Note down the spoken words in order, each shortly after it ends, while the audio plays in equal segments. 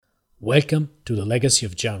Welcome to the Legacy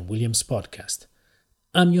of John Williams podcast.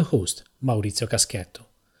 I'm your host, Maurizio Caschetto.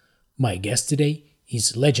 My guest today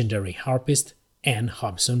is legendary harpist and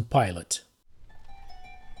Hobson pilot.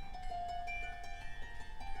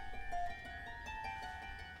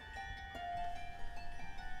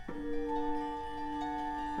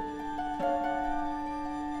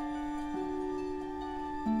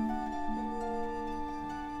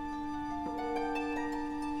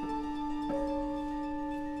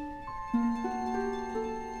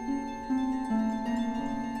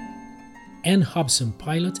 Anne Hobson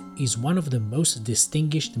Pilot is one of the most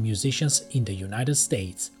distinguished musicians in the United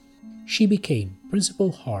States. She became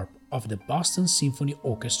principal harp of the Boston Symphony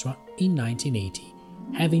Orchestra in 1980,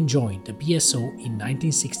 having joined the BSO in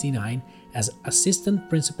 1969 as assistant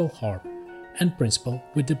principal harp and principal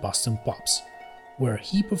with the Boston Pops, where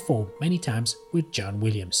he performed many times with John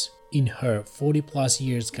Williams. In her 40-plus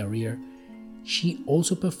years career, she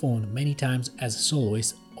also performed many times as a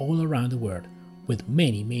soloist all around the world, with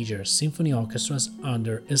many major symphony orchestras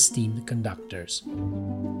under esteemed conductors.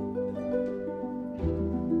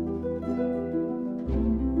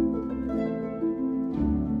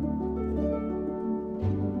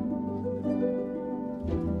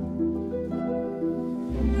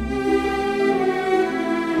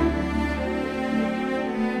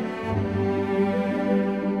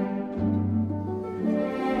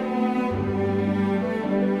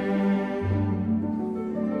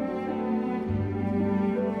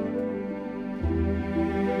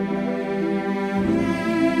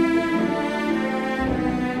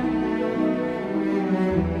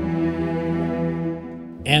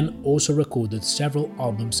 Anne also recorded several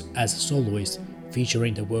albums as a soloist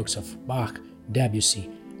featuring the works of Bach, Debussy,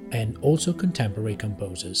 and also contemporary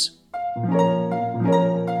composers.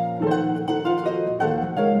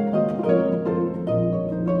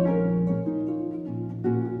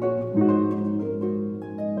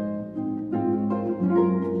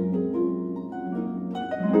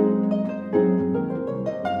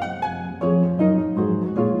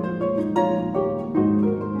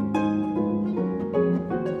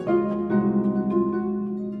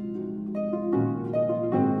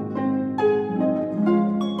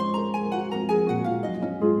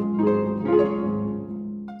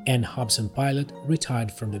 Anne Hobson Pilot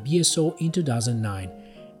retired from the BSO in 2009,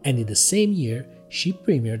 and in the same year she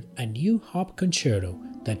premiered a new harp concerto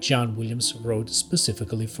that John Williams wrote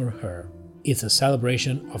specifically for her. "It's a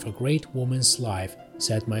celebration of a great woman's life,"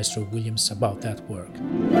 said Maestro Williams about that work.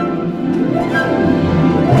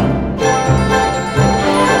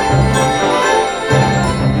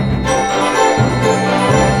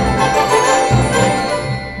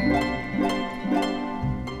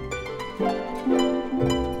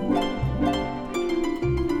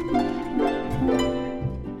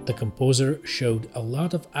 The composer showed a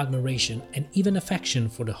lot of admiration and even affection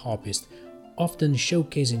for the harpist, often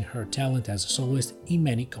showcasing her talent as a soloist in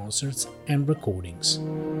many concerts and recordings.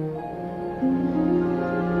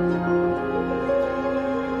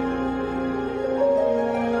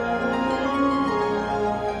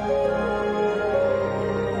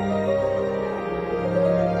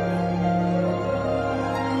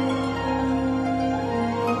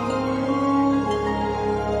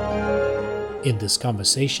 In this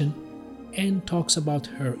conversation, Anne talks about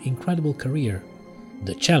her incredible career,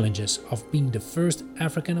 the challenges of being the first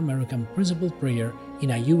African-American principal player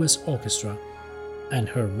in a U.S. orchestra, and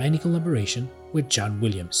her many collaboration with John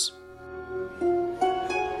Williams.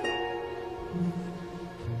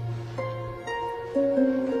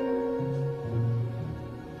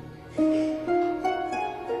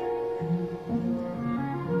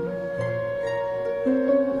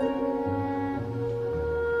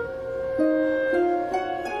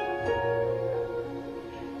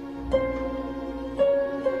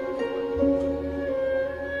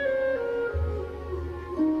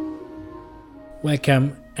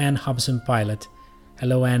 Welcome, Anne Hobson Pilot.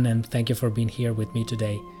 Hello, Anne, and thank you for being here with me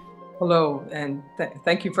today. Hello, and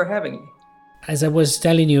thank you for having me. As I was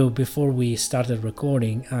telling you before we started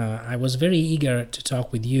recording, I was very eager to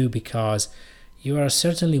talk with you because you are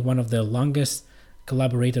certainly one of the longest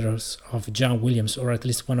collaborators of John Williams, or at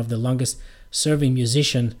least one of the longest serving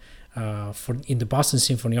musicians in the Boston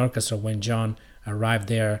Symphony Orchestra when John arrived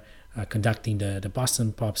there conducting the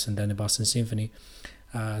Boston Pops and then the Boston Symphony.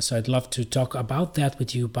 So I'd love to talk about that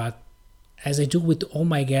with you, but as I do with all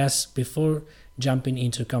my guests, before jumping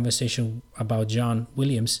into a conversation about John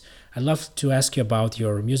Williams, I'd love to ask you about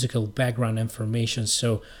your musical background information.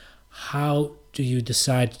 So how did you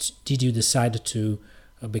decide to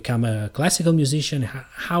become a classical musician?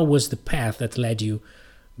 How was the path that led you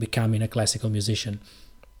becoming a classical musician?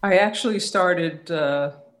 I actually started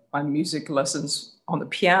my music lessons on the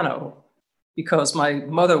piano because my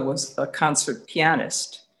mother was a concert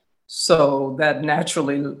pianist. So that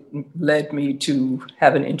naturally led me to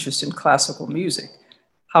have an interest in classical music.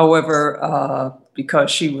 However, because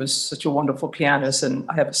she was such a wonderful pianist, and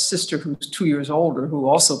I have a sister who's 2 years older who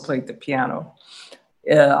also played the piano,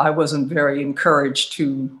 I wasn't very encouraged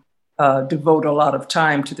to devote a lot of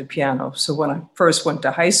time to the piano. So when I first went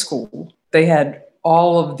to high school, they had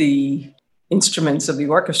all of the instruments of the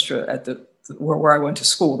orchestra at where I went to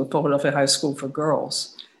school, the Philadelphia High School for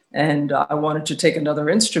Girls. And I wanted to take another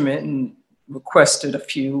instrument and requested a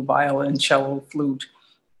few: violin, cello, flute.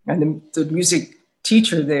 And the music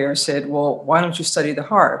teacher there said, well, why don't you study the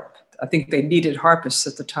harp? I think they needed harpists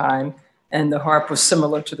at the time, and the harp was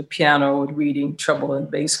similar to the piano with reading, treble,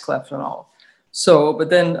 and bass clef and all. So, but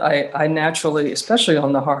then I naturally, especially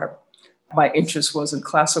on the harp, my interest was in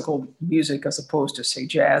classical music as opposed to, say,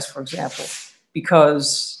 jazz, for example,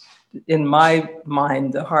 because in my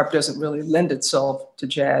mind, the harp doesn't really lend itself to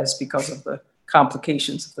jazz because of the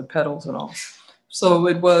complications of the pedals and all. So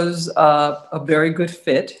it was a very good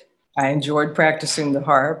fit. I enjoyed practicing the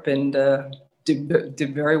harp and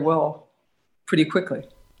did very well pretty quickly.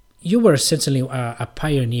 You were certainly a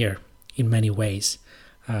pioneer in many ways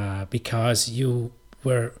because you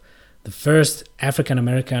were the first African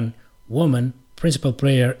American woman principal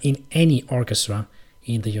player in any orchestra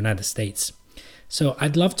in the United States. So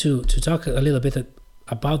I'd love to talk a little bit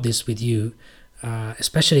about this with you,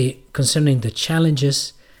 especially concerning the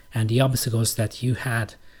challenges and the obstacles that you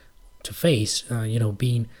had to face,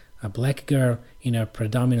 being a black girl in a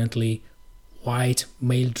predominantly white,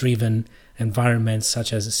 male-driven environment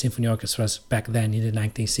such as symphony orchestras back then in the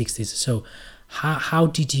 1960s. So how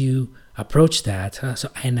did you approach that?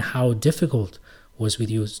 And how difficult was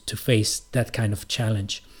with you to face that kind of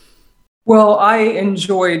challenge? Well, I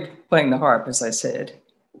enjoyed playing the harp, as I said,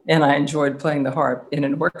 and I enjoyed playing the harp in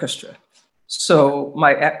an orchestra. So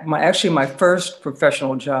my first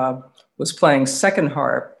professional job was playing second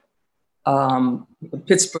harp, the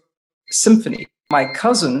Pittsburgh Symphony. My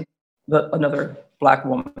cousin, another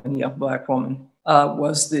young black woman,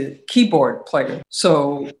 was the keyboard player.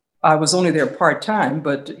 So I was only there part-time,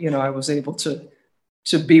 but I was able to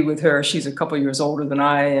be with her. She's a couple years older than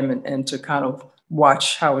I am, and to kind of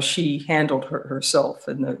watch how she handled herself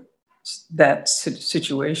in that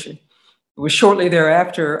situation. It was shortly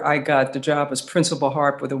thereafter I got the job as principal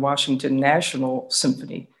harp with the Washington National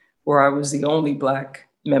Symphony, where I was the only black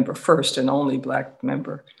member, first and only black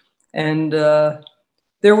member. And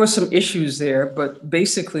there were some issues there, but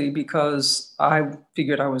basically because I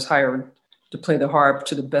figured I was hired to play the harp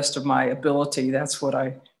to the best of my ability, that's what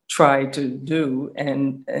I tried to do.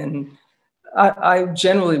 And I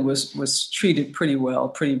generally was treated pretty well,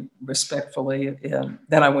 pretty respectfully.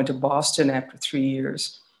 Then I went to Boston after 3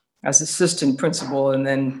 years as assistant principal and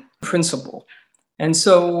then principal. And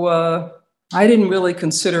so I didn't really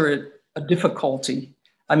consider it a difficulty.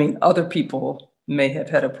 I mean, other people may have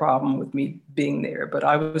had a problem with me being there, but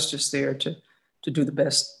I was just there to do the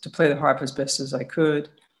best, to play the harp as best as I could.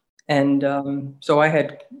 And so I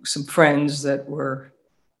had some friends that were,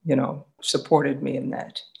 supported me in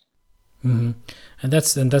that. Mm-hmm. And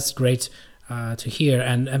that's great to hear.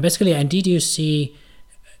 And basically, did you see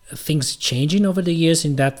things changing over the years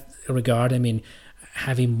in that regard? I mean,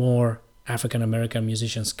 having more African American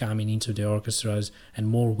musicians coming into the orchestras and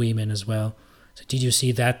more women as well. So did you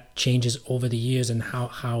see that changes over the years, and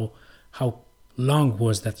how long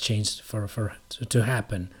was that change to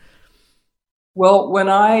happen? Well, when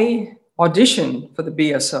I auditioned for the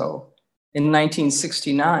BSO in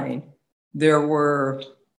 1969, there were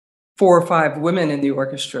 4 or 5 women in the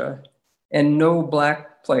orchestra and no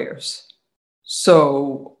black players.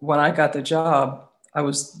 So when I got the job, I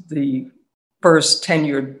was the first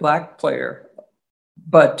tenured black player.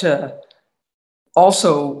 But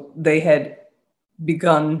also they had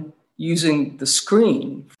begun using the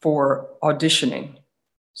screen for auditioning.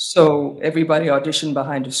 So everybody auditioned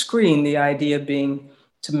behind a screen, the idea being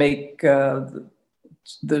to make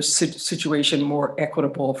the situation more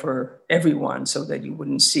equitable for everyone, so that you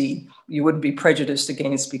wouldn't be prejudiced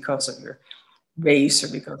against because of your race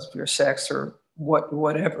or because of your sex or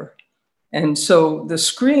whatever. And so the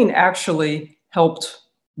screen actually helped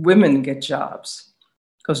women get jobs,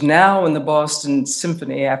 because now in the Boston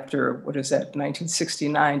Symphony, after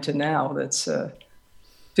 1969 to now, that's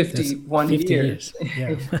 51 years.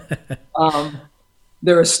 Yeah.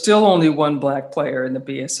 There is still only one black player in the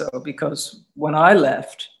BSO, because when I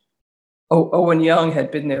left, Owen Young had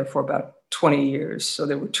been there for about 20 years. So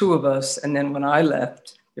there were 2 of us. And then when I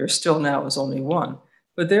left, there still now is only one.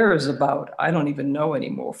 But there is about, I don't even know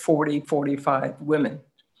anymore, 40, 45 women.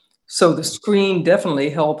 So the screen definitely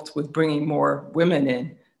helped with bringing more women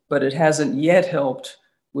in, but it hasn't yet helped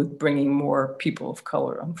with bringing more people of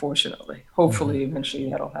color, unfortunately. Hopefully, eventually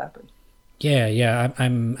that'll happen. Yeah, yeah.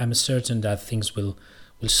 I'm certain that things will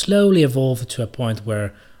slowly evolve to a point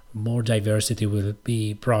where more diversity will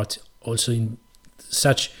be brought also in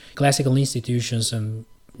such classical institutions, and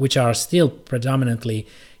which are still predominantly,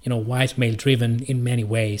 white male driven in many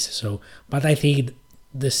ways. So, but I think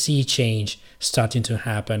the sea change starting to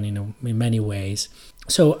happen, in many ways.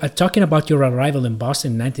 So, talking about your arrival in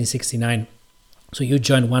Boston in 1969, so you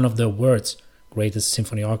joined one of the world's greatest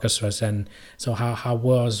symphony orchestras, and so how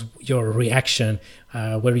was your reaction?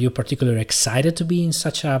 Were you particularly excited to be in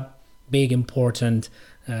such a big, important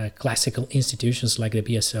classical institutions like the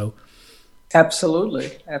BSO?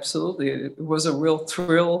 Absolutely, absolutely. It was a real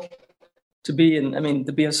thrill to be in. I mean,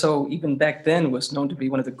 the BSO, even back then, was known to be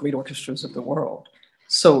one of the great orchestras of the world.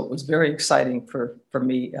 So it was very exciting for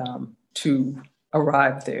me to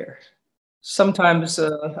arrive there. Sometimes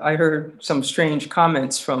I heard some strange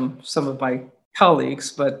comments from some of my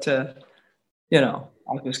colleagues, but I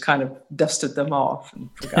just kind of dusted them off and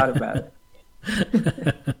forgot about it.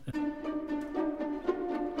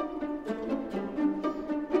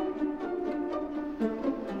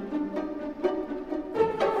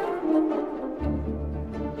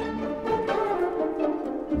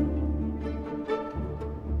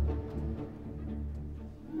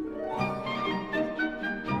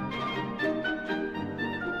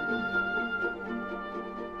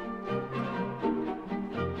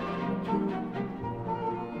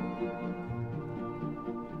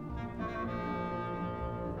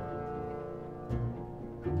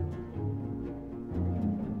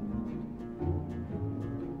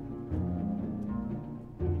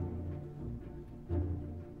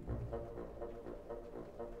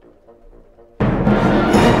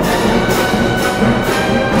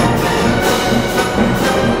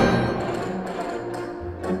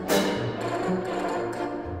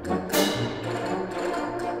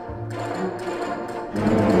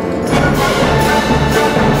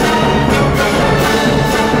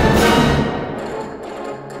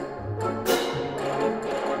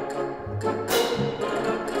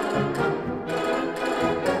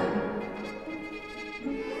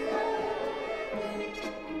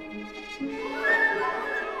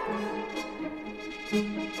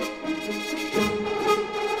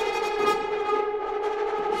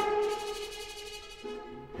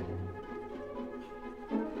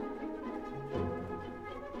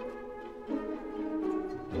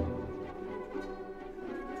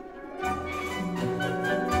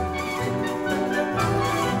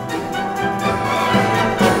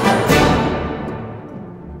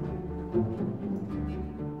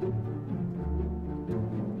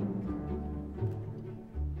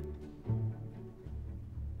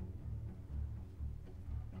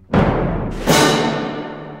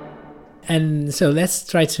 And so let's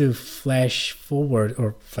try to flash forward,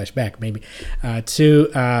 or flash back maybe, to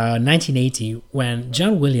 1980, when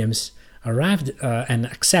John Williams arrived and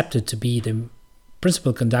accepted to be the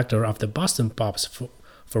principal conductor of the Boston Pops,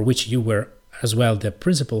 for which you were as well the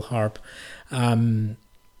principal harp.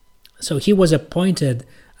 So he was appointed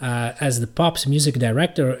as the Pops music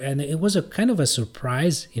director, and it was a kind of a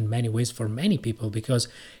surprise in many ways for many people, because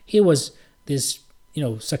he was this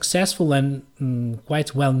successful and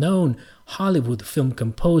quite well-known Hollywood film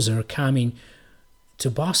composer coming to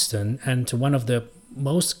Boston and to one of the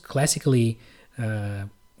most classically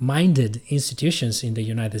minded institutions in the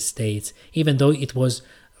United States, even though it was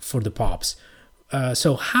for the Pops.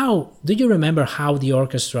 So how do you remember how the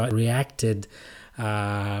orchestra reacted,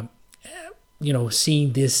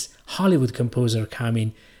 seeing this Hollywood composer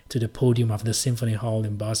coming to the podium of the Symphony Hall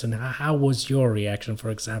in Boston? How was your reaction, for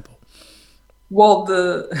example? Well,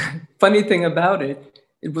 the funny thing about it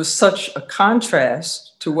was such a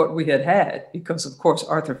contrast to what we had, because, of course,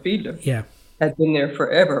 Arthur Fiedler had been there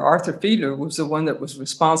forever. Arthur Fiedler was the one that was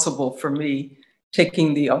responsible for me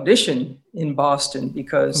taking the audition in Boston,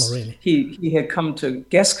 because he had come to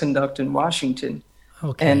guest conduct in Washington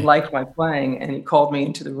and liked my playing. And he called me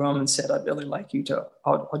into the room and said, "I'd really like you to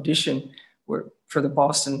audition for the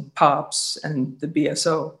Boston Pops and the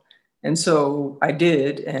BSO." And so I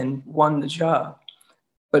did and won the job.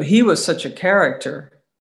 But he was such a character.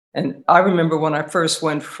 And I remember when I first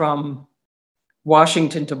went from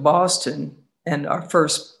Washington to Boston and our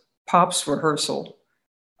first Pops rehearsal,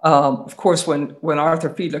 of course, when Arthur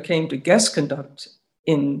Fiedler came to guest conduct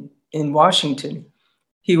in Washington,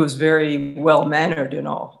 he was very well-mannered and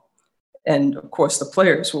all. And of course, the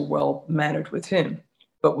players were well-mannered with him.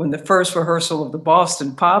 But when the first rehearsal of the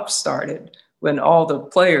Boston Pops started, when all the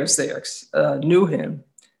players there knew him,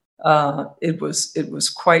 It was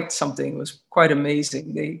quite something. It was quite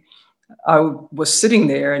amazing. I was sitting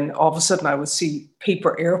there, and all of a sudden, I would see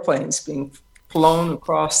paper airplanes being flown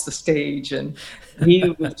across the stage, and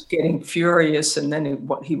he was getting furious. And then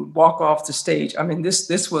he would walk off the stage. I mean,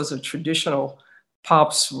 this was a traditional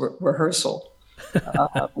pops rehearsal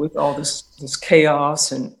with all this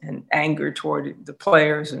chaos and anger toward the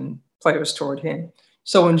players and players toward him.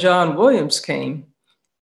 So when John Williams came,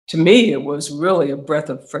 to me, it was really a breath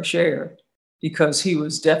of fresh air because he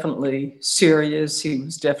was definitely serious. He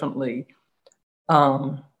was definitely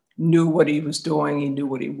knew what he was doing. He knew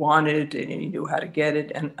what he wanted, and he knew how to get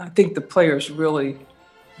it. And I think the players really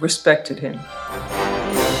respected him.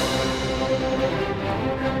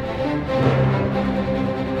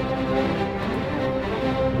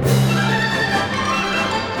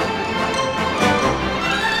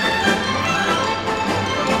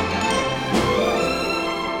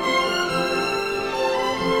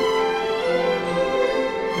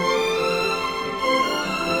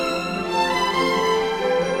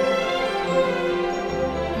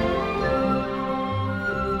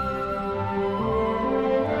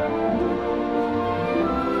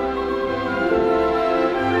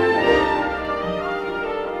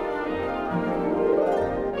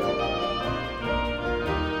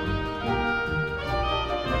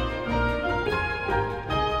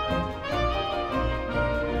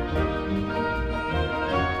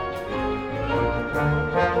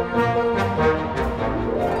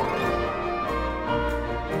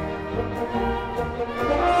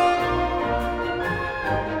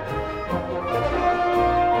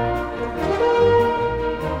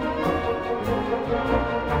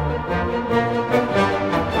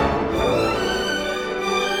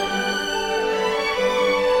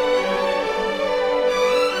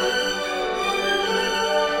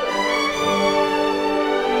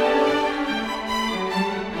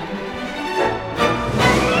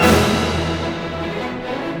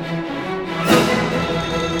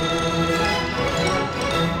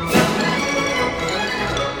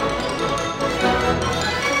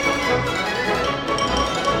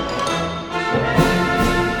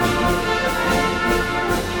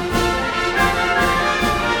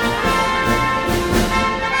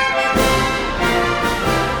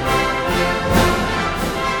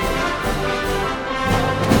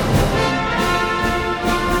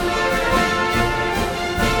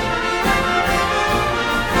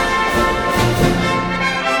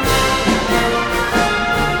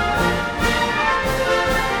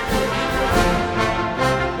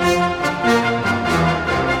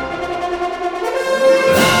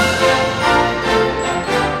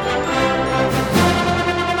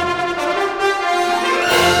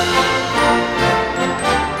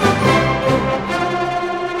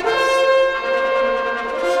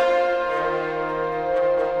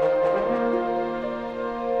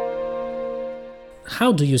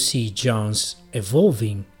 How do you see John's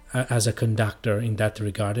evolving as a conductor in that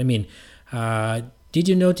regard? I mean, did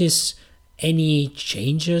you notice any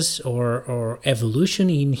changes or evolution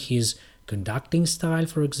in his conducting style,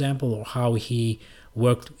 for example, or how he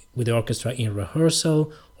worked with the orchestra in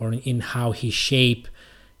rehearsal, or in how he shapes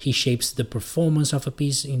the performance of a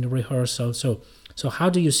piece in rehearsal? So how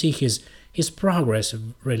do you see his progress,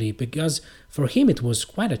 really? Because for him it was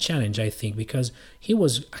quite a challenge, I think, because he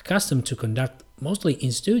was accustomed to conduct mostly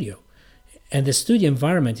in studio, and the studio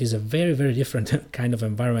environment is a very, very different kind of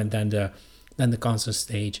environment than the concert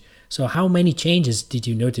stage. So how many changes did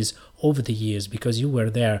you notice over the years, because you were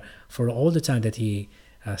there for all the time that he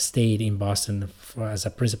stayed in Boston as a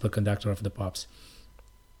principal conductor of the Pops?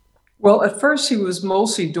 Well, at first he was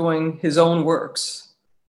mostly doing his own works,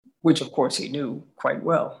 which of course he knew quite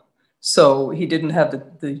well. So he didn't have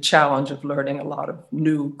the challenge of learning a lot of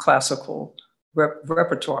new classical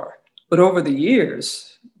repertoire. But over the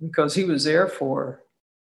years, because he was there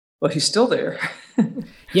he's still there.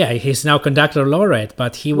 Yeah, he's now conductor laureate,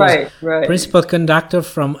 but he was right. principal conductor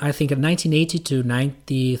from, I think, 1980 to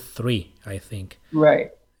 93, I think.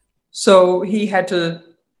 Right. So he had to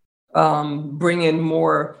bring in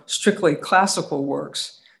more strictly classical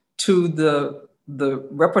works to the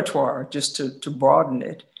repertoire just to broaden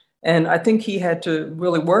it. And I think he had to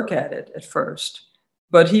really work at it at first.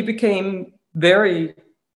 But he became very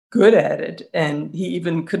good at it, and he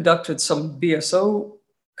even conducted some BSO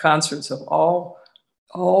concerts of all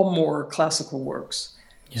more classical works.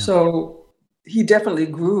 Yeah. So he definitely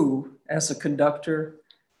grew as a conductor,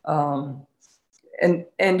 and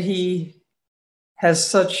he has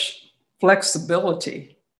such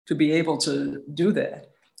flexibility to be able to do that.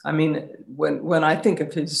 I mean, when I think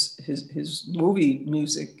of his movie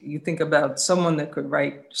music, you think about someone that could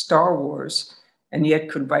write Star Wars and yet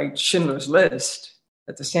could write Schindler's List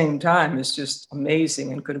at the same time is just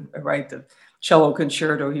amazing, and could write the cello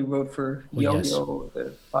concerto he wrote for Oh, yes. Yo-Yo,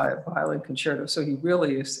 the violin concerto. So he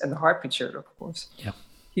really is, and the harp concerto, of course. Yeah.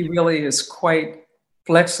 He really is quite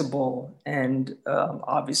flexible and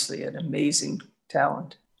obviously an amazing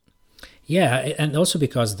talent. Yeah, and also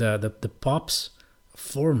because the pops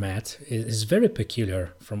format is very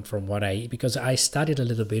peculiar from what because I studied a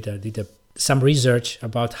little bit. I did some research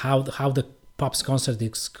about how the pops concert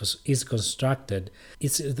is constructed.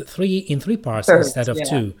 It's in three parts instead of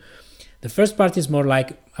two. The first part is more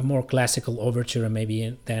like a more classical overture,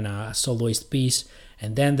 maybe then a soloist piece,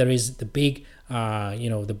 and then there is the big,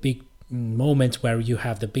 the big moment where you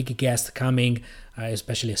have the big guest coming,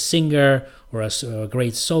 especially a singer or a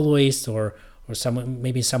great soloist or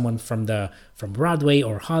someone from Broadway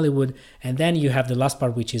or Hollywood, and then you have the last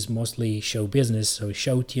part, which is mostly show business, so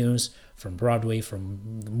show tunes from Broadway,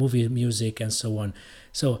 from movie music, and so on.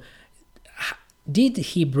 So did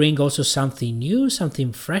he bring also something new,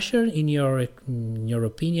 something fresher in your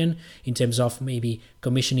opinion, in terms of maybe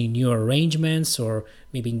commissioning new arrangements or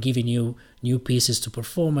maybe giving you new pieces to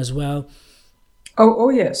perform as well? Oh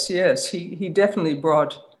yes. He definitely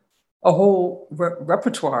brought a whole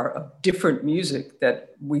repertoire of different music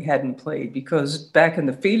that we hadn't played, because back in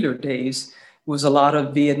the Fiedler days, it was a lot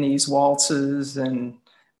of Viennese waltzes and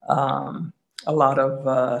a lot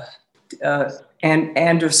of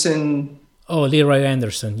Anderson. Oh, Leroy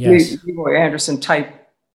Anderson, yes. Leroy Anderson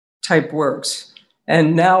type works.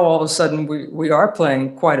 And now all of a sudden we are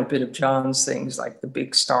playing quite a bit of John's things, like the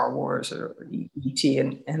big Star Wars or E.T.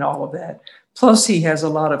 and all of that. Plus he has a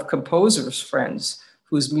lot of composers' friends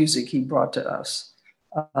whose music he brought to us.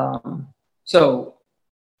 So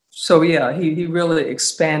yeah, he really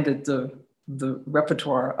expanded the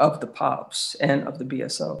repertoire of the pops and of the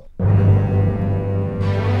BSO.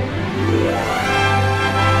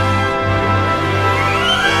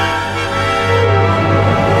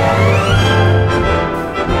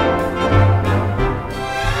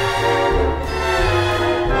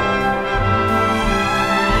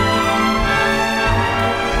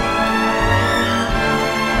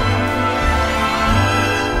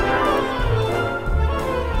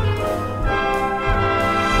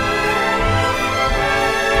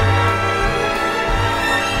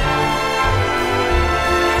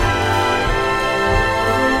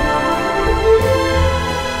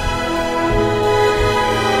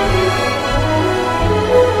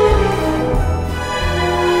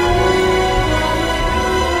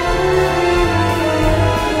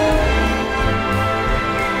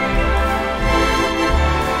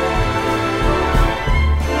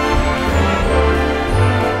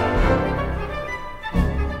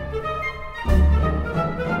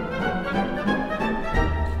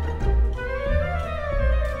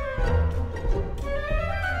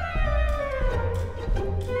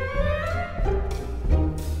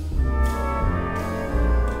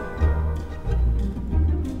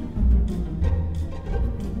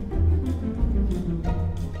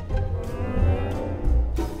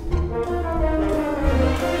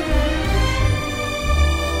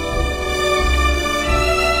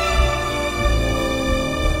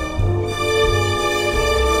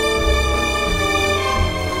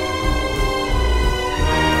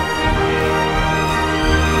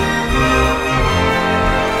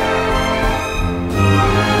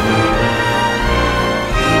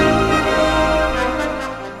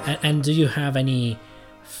 And do you have any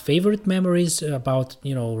favorite memories about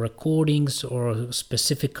recordings or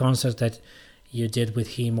specific concerts that you did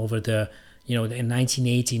with him over the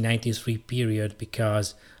 1980-93 period?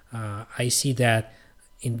 Because I see that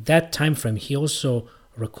in that time frame he also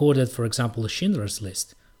recorded, for example, Schindler's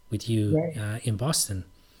List with you, right, in Boston.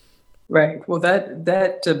 Right. Well,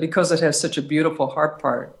 that because it has such a beautiful harp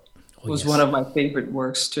part, was one of my favorite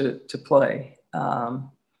works to play.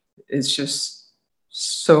 It's just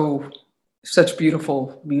such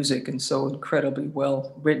beautiful music and so incredibly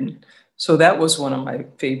well written. So that was one of my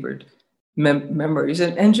favorite memories.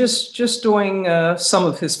 And just doing some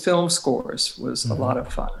of his film scores was a lot of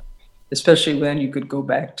fun, especially when you could go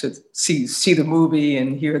back to see the movie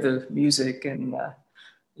and hear the music. And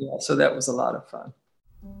so that was a lot of fun.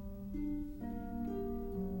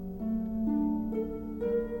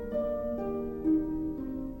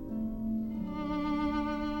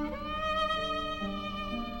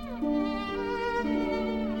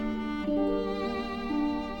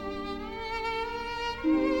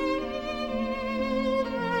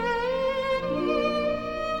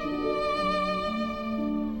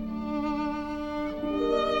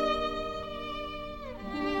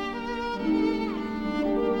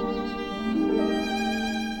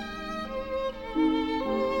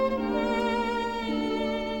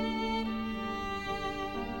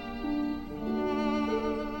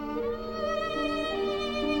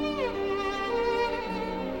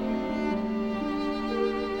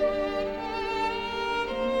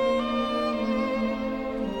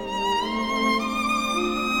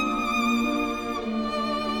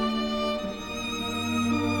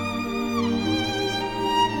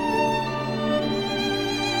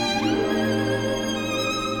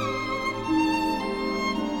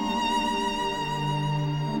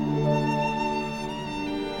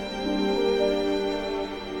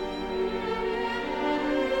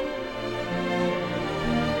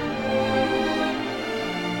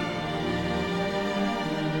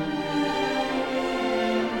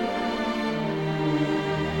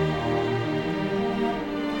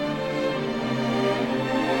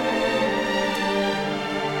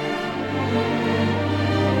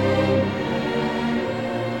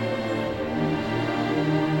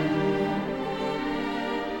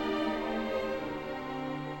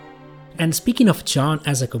 And speaking of John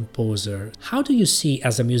as a composer, how do you see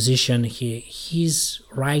as a musician he's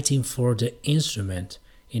writing for the instrument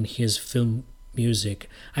in his film music?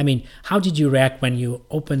 I mean, how did you react when you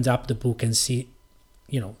opened up the book and see,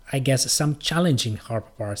 I guess some challenging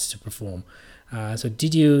harp parts to perform? So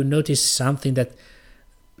did you notice something that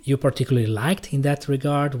you particularly liked in that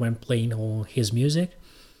regard when playing all his music?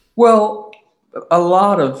 Well, a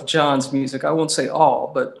lot of John's music, I won't say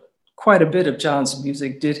all, but quite a bit of John's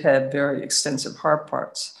music did have very extensive harp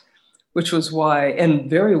parts, which was why, and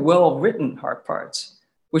very well written harp parts,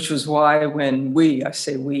 which was why when I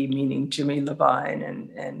say we, meaning Jimmy Levine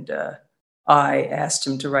and I asked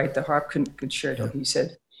him to write the harp concerto, he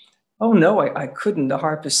said, "Oh no, I couldn't. The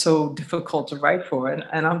harp is so difficult to write for."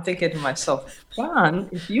 And I'm thinking to myself, John,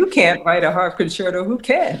 if you can't write a harp concerto, who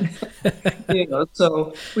can?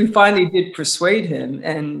 So we finally did persuade him.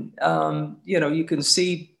 And, you can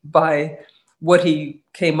see by what he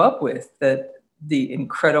came up with that the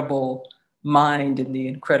incredible mind and the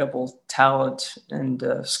incredible talent and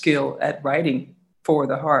skill at writing for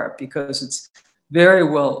the harp, because it's very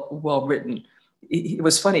well written. It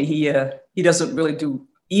was funny. He doesn't really do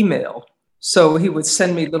email. So he would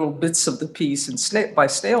send me little bits of the piece by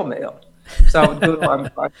snail mail. So I would go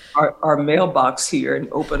to our mailbox here and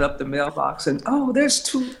open up the mailbox and, there's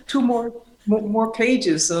two more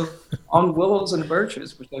pages on Willows and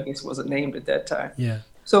Birches, which I guess wasn't named at that time. Yeah.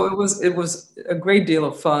 So it was a great deal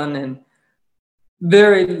of fun, and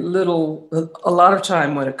very little, a lot of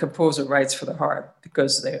time when a composer writes for the harp,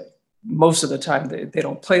 because most of the time they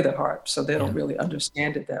don't play the harp, so they don't really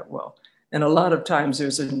understand it that well. And a lot of times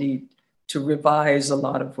there's a need to revise a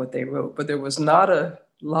lot of what they wrote. But there was not a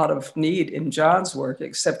lot of need in John's work,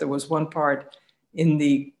 except there was one part in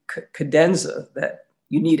the cadenza that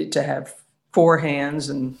you needed to have 4 hands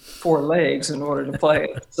and 4 legs in order to play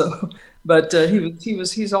it. So, but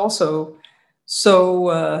he's also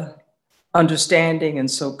so understanding and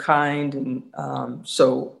so kind, and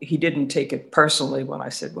so he didn't take it personally when I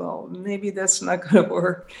said, well, maybe that's not going to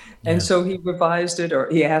work. And so he revised it, or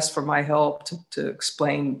he asked for my help to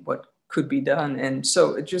explain what could be done. And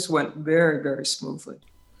so it just went very, very smoothly.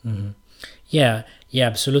 Mm-hmm. Yeah,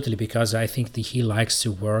 absolutely, because I think that he likes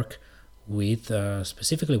to work with,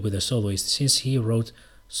 specifically with the soloist, since he wrote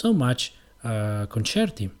so much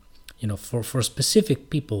concerti, for specific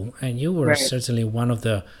people. And you were certainly one of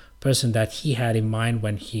the person that he had in mind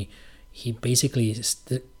when he basically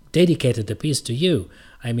dedicated the piece to you.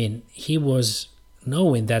 I mean, he was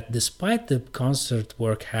knowing that despite the concert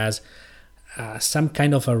work has some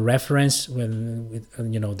kind of a reference with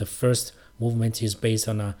the first movement is based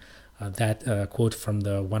on that quote from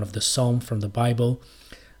one of the Psalm from the Bible,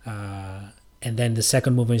 and then the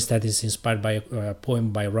second movement that is inspired by a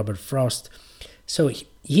poem by Robert Frost. So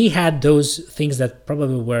he had those things that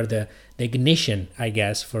probably were the ignition, I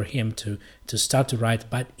guess, for him to start to write,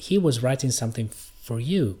 but he was writing something for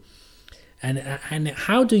you. And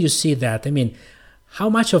how do you see that? I mean, how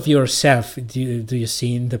much of yourself do you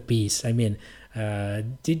see in the piece? I mean,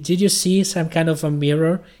 did you see some kind of a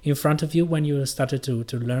mirror in front of you when you started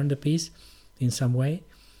to learn the piece in some way?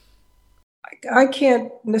 I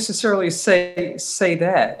can't necessarily say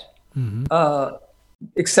that. Mm-hmm.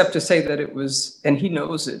 Except to say that it was, and he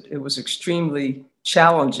knows it was extremely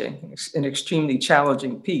challenging, an extremely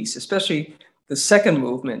challenging piece, especially the second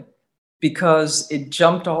movement, because it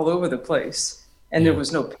jumped all over the place and there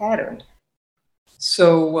was no pattern.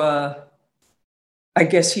 So I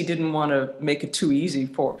guess he didn't want to make it too easy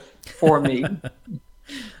for me.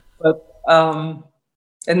 But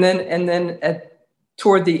and then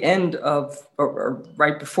toward the end of, or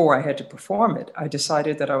right before I had to perform it, I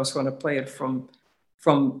decided that I was going to play it from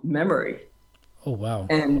memory. Oh, wow.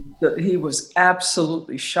 And he was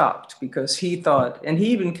absolutely shocked, because he thought, and he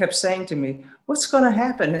even kept saying to me, what's going to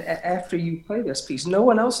happen after you play this piece? No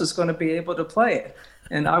one else is going to be able to play it.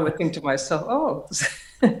 And I would think to myself, oh.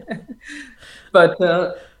 But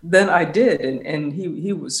then I did, and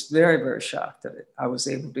he was very, very shocked that I was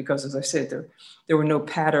able, because as I said, there were no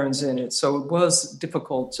patterns in it. So it was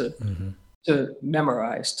difficult to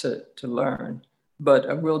memorize, to learn, but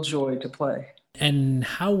a real joy to play. And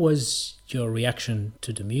how was your reaction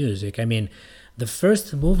to the music? I mean, the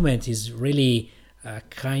first movement is really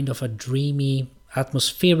kind of a dreamy,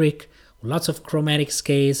 atmospheric, lots of chromatic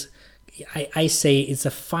scales. I say it's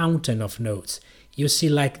a fountain of notes. You see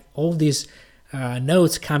like all these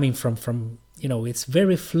notes coming from it's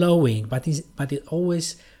very flowing, but it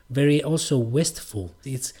always very also wistful.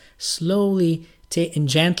 It's slowly and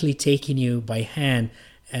gently taking you by hand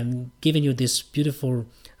and giving you this beautiful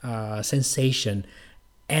sensation.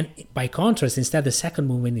 And by contrast, instead, the second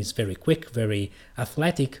movement is very quick, very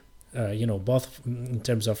athletic, both in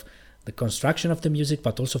terms of the construction of the music,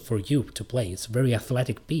 but also for you to play. It's a very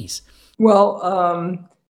athletic piece. Well,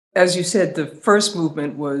 as you said, the first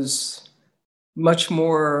movement was much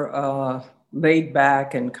more laid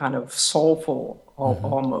back and kind of soulful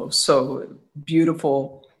almost. So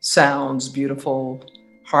beautiful sounds, beautiful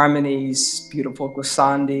harmonies, beautiful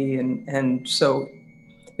glissandi, and so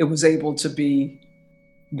it was able to be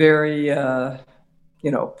very,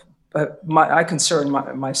 but I concerned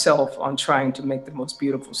myself on trying to make the most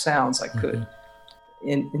beautiful sounds I could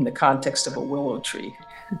in the context of a willow tree.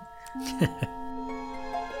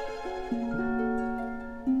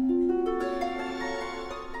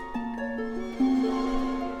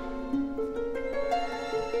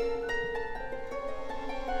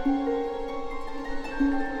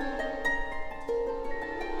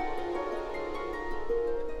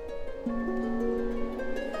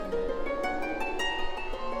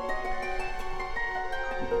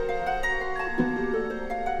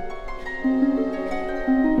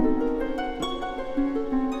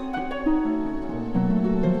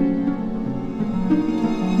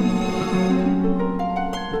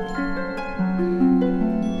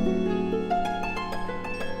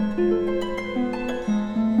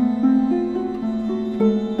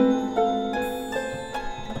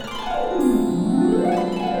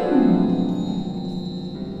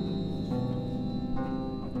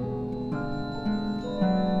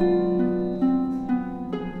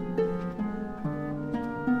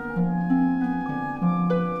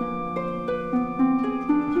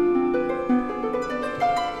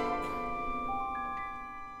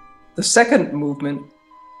 The second movement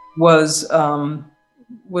was fun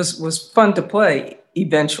to play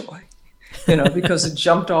eventually, because it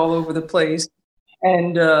jumped all over the place,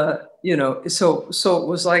 and so it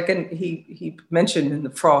was like, and he mentioned in the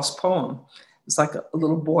Frost poem, it's like a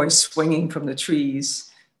little boy swinging from the trees.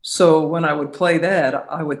 So when I would play that,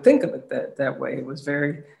 I would think of it that way. It was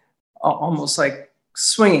very almost like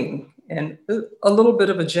swinging, and a little bit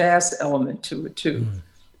of a jazz element to it too.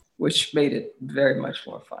 Which made it very much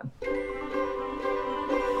more fun.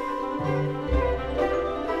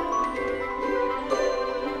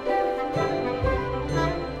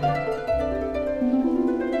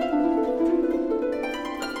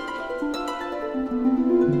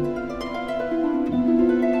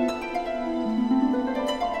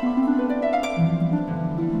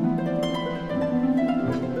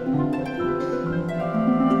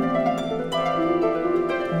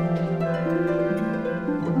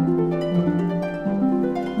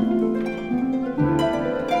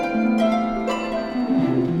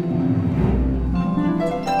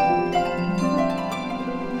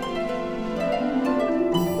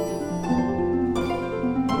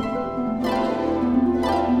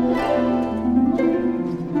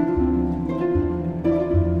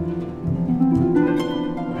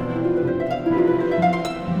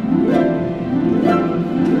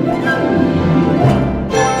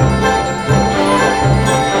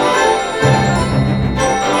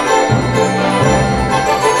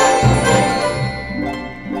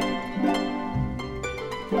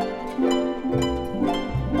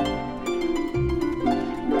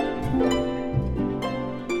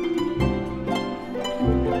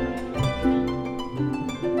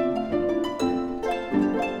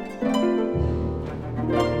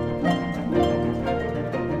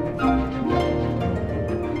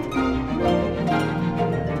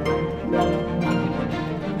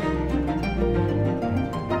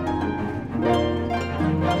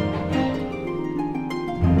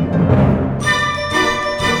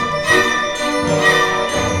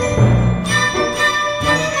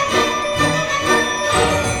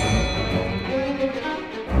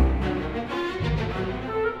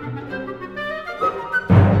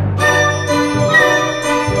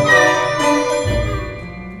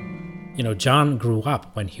 John grew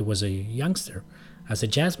up when he was a youngster as a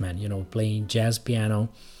jazzman, playing jazz piano,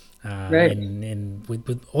 Right.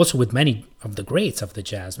 and also with many of the greats of the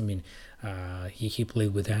jazz. I mean, he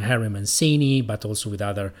played with Harry Mancini, but also with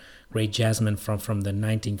other great jazzmen from the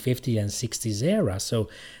 1950s and 60s era. So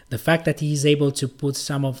the fact that he's able to put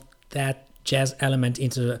some of that jazz element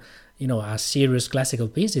into, a serious classical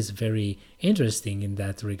piece is very interesting in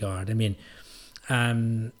that regard. I mean,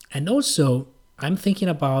 and also I'm thinking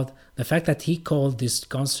about the fact that he called this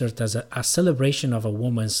concert as a celebration of a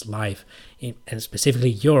woman's life, and specifically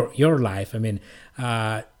your life. I mean,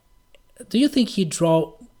 do you think he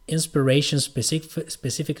draw inspiration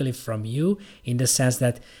specifically from you, in the sense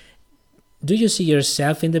that, do you see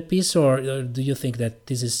yourself in the piece, or do you think that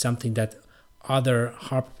this is something that other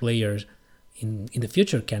harp players in the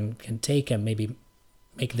future can take and maybe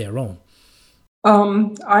make their own?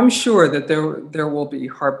 I'm sure that there will be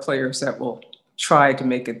harp players that will try to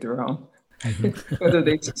make it their own. Whether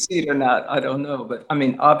they succeed or not, I don't know. But I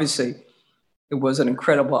mean, obviously, it was an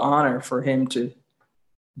incredible honor for him to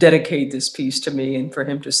dedicate this piece to me and for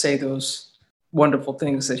him to say those wonderful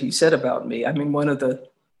things that he said about me. I mean, one of the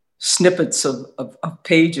snippets of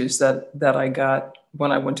pages that I got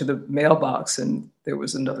when I went to the mailbox, and there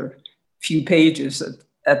was another few pages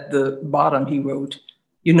at the bottom, he wrote,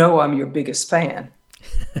 "You know, I'm your biggest fan."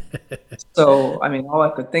 So, I mean, all I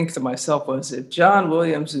could think to myself was, if John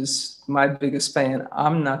Williams is my biggest fan,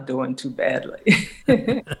 I'm not doing too badly.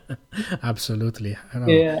 Absolutely. I know.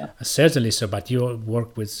 Yeah. Certainly so, but you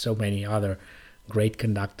work with so many other great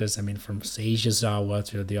conductors. I mean, from Seiji Zawa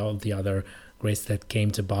to all the other greats that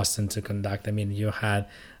came to Boston to conduct. I mean, you had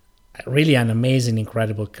really an amazing,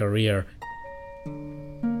 incredible career.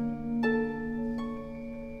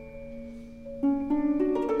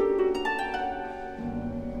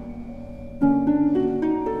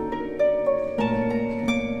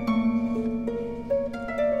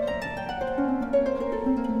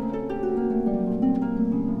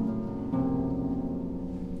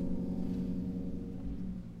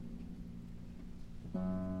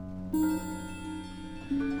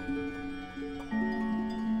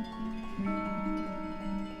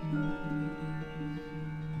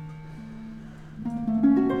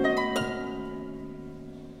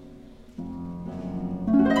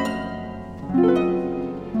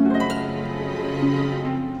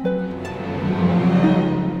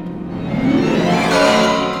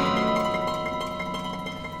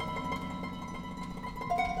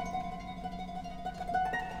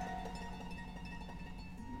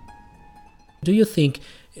 Do you think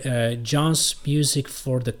John's music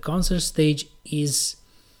for the concert stage is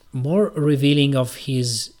more revealing of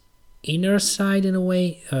his inner side in a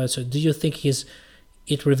way? So do you think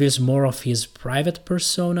it reveals more of his private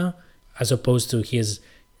persona as opposed to his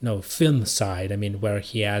film side? I mean, where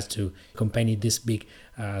he has to accompany these big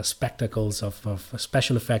spectacles of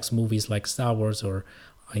special effects movies like Star Wars or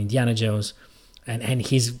Indiana Jones, and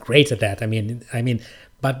he's great at that.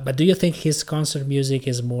 But do you think his concert music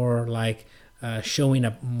is more like showing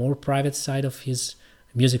a more private side of his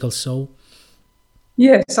musical soul?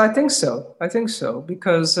 Yes, I think so. I think so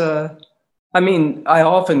because I mean, I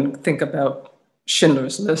often think about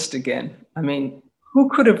Schindler's List again. I mean, who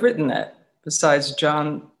could have written that besides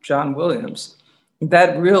John Williams?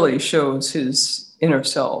 That really shows his inner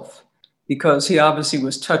self because he obviously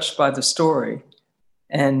was touched by the story,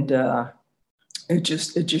 and it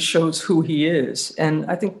just shows who he is. And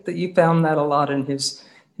I think that you found that a lot in his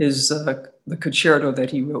the concerto that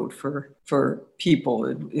he wrote for people.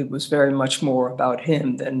 It was very much more about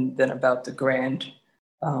him than about the grand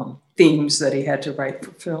themes that he had to write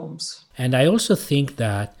for films. And I also think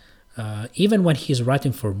that even when he's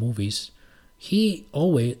writing for movies, he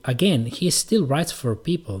still writes for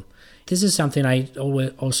people. This is something I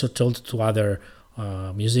always also told to other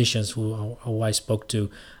musicians who I spoke to,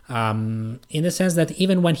 in the sense that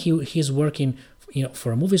even when he's working,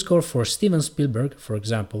 for a movie score for Steven Spielberg, for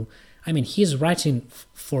example, I mean, he's writing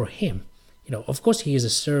for him. Of course, he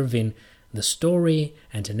is serving the story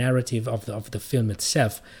and the narrative of the film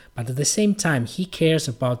itself, but at the same time, he cares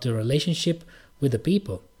about the relationship with the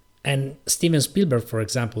people. And Steven Spielberg, for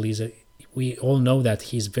example, we all know that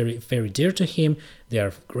he's very, very dear to him. They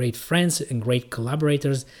are great friends and great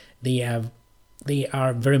collaborators. They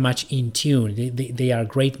are very much in tune. They are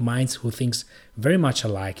great minds who thinks very much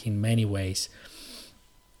alike in many ways.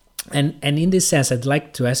 And in this sense, I'd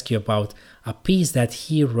like to ask you about a piece that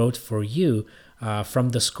he wrote for you from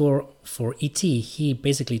the score for E.T. He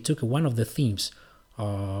basically took one of the themes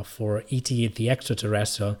for E.T. the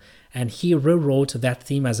Extraterrestrial, and he rewrote that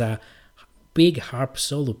theme as a big harp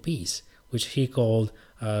solo piece, which he called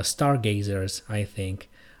Stargazers, I think.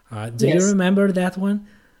 Do you remember that one?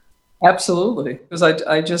 Absolutely, because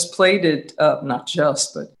I just played it, not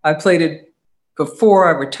just, but I played it before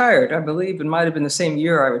I retired. I believe it might have been the same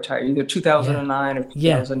year I retired, either 2009 or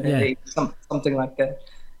 2008, something like that.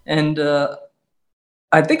 And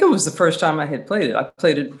I think it was the first time I had played it. I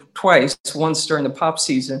played it twice, once during the pop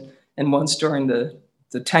season and once during the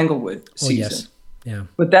Tanglewood season. Oh, yes. Yeah.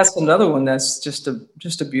 But that's another one that's just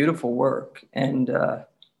a beautiful work, and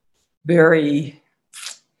very,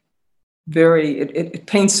 very, it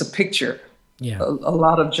paints a picture. Yeah. A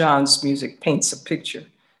lot of John's music paints a picture.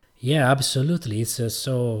 Yeah, absolutely. It's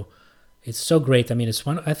so great. I mean,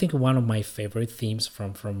 I think one of my favorite themes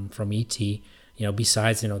from E.T.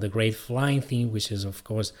 Besides the great flying theme, which is of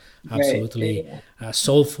course absolutely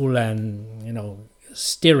soulful and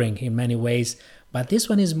stirring in many ways. But this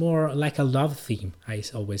one is more like a love theme, I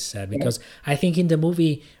always said, because I think in the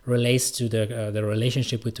movie relates to the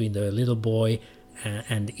relationship between the little boy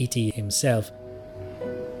and E.T. himself.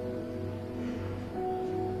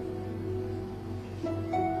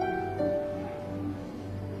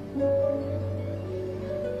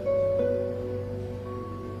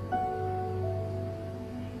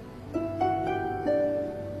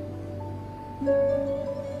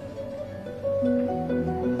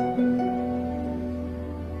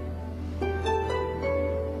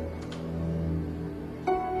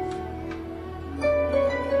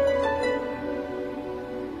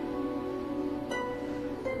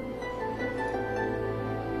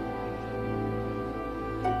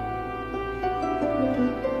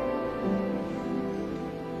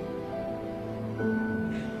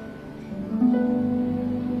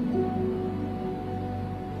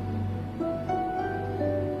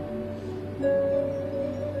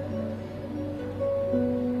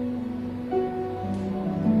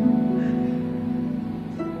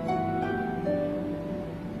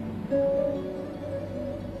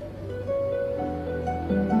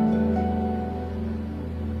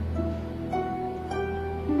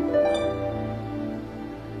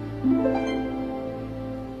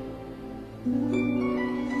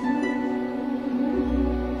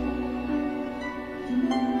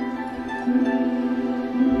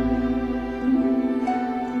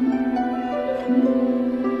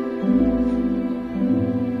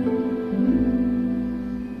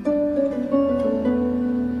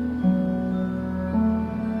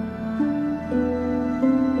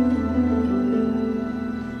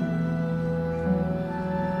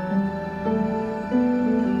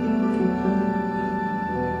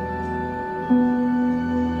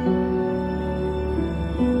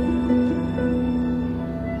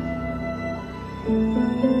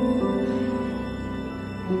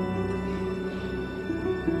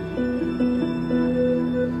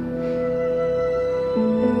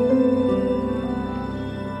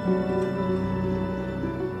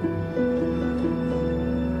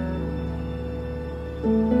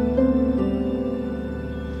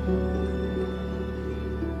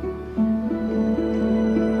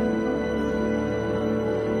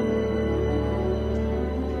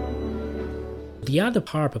 The other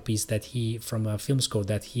harp piece that he, from a film score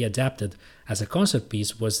that he adapted as a concert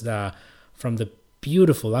piece, was from the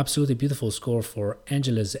beautiful, absolutely beautiful score for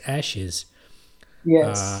Angela's Ashes.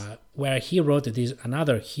 Yes. Where he wrote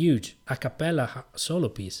another huge a cappella solo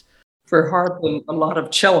piece. For harp and a lot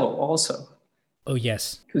of cello also. Oh,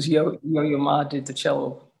 yes. Because Yo-Yo Ma did the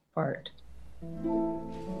cello part.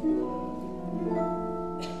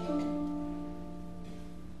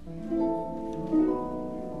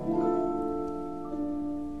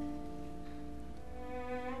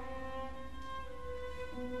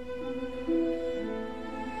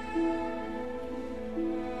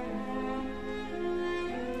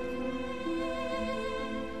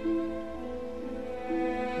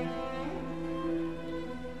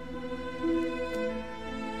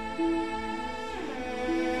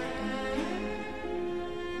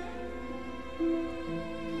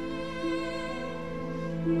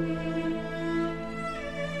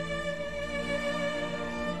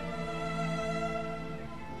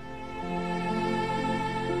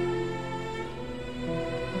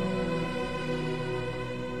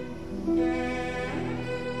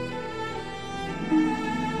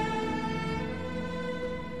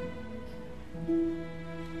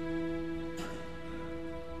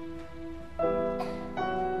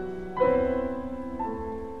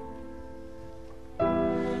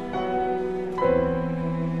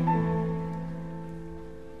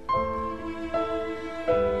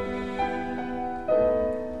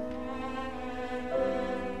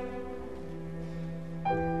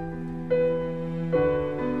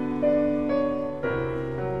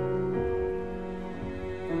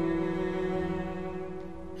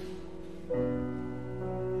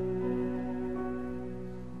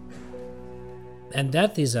 And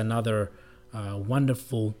that is another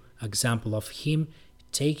wonderful example of him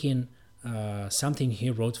taking something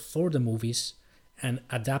he wrote for the movies and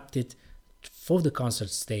adapt it for the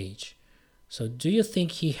concert stage. So do you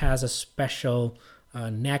think he has a special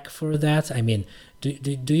knack for that? I mean,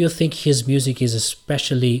 do you think his music is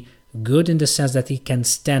especially good in the sense that it can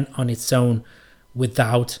stand on its own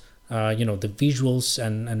without the visuals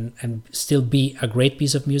and still be a great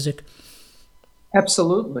piece of music?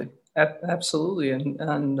 Absolutely. Absolutely.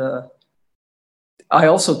 And I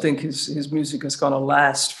also think his music is going to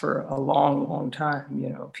last for a long, long time. You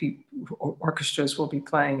know, orchestras will be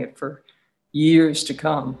playing it for years to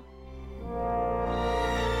come.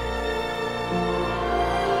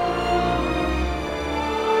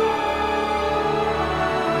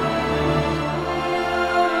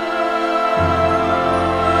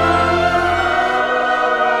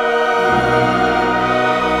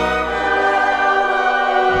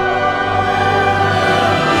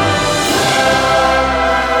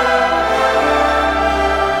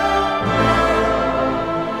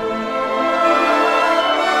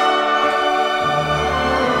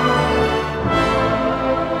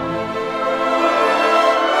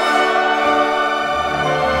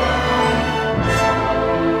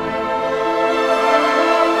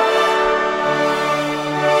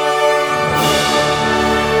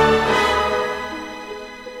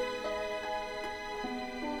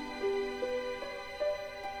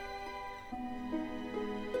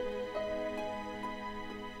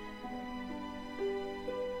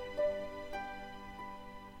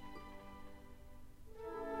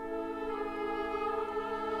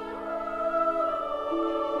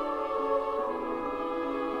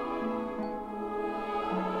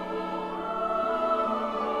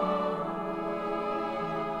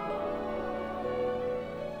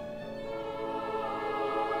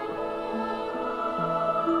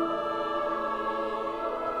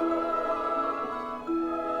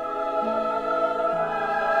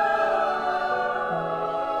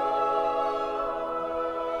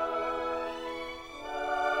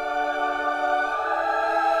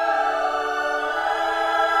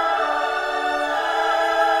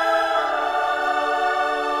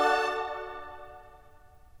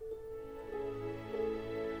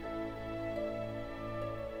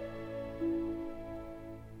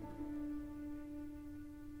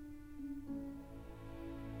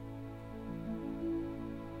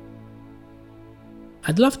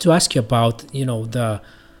 I'd love to ask you about, the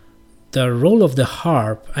role of the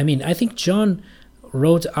harp. I mean, I think John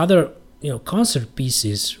wrote other, concert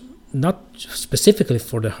pieces, not specifically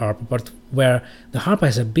for the harp, but where the harp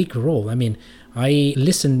has a big role. I mean, I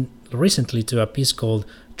listened recently to a piece called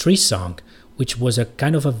Tree Song, which was a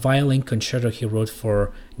kind of a violin concerto he wrote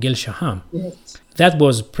for Gil Shaham. Yes. That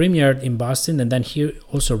was premiered in Boston, and then he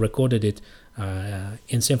also recorded it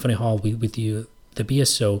in Symphony Hall with you, the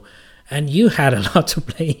BSO. And you had a lot to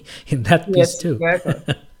play in that piece too.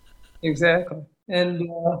 Exactly. Exactly. And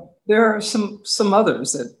there are some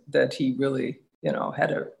others that he really,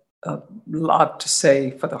 had a lot to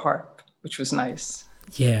say for the harp, which was nice.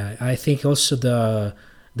 Yeah, I think also the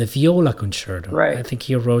viola concerto. Right. I think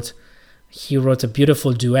he wrote a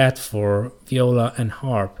beautiful duet for viola and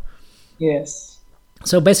harp. Yes.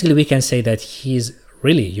 So basically, we can say that he's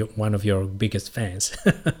really one of your biggest fans.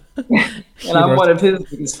 And I'm one of his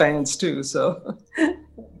biggest fans too. So.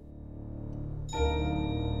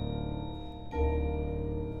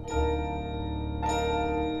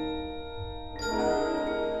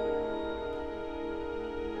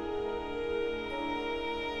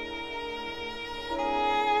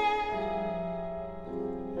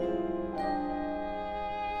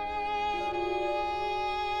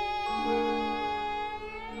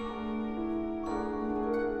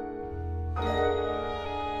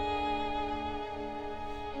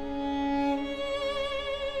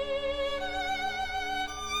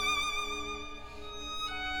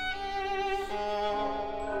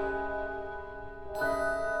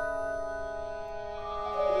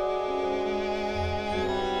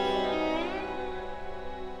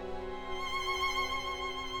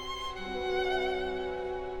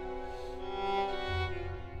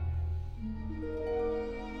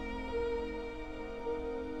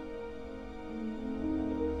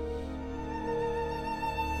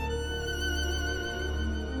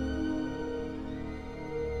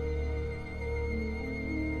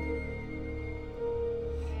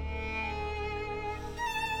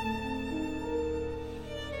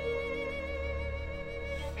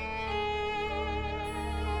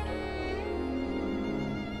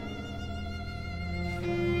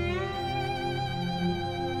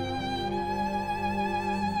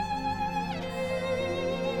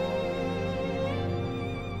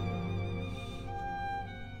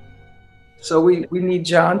 So we need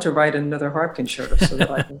John to write another harp concerto so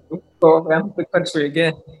that I can go around the country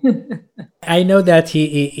again. I know that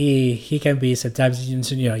he can be sometimes,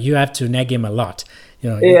 you have to nag him a lot.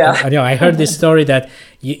 Yeah. I heard this story that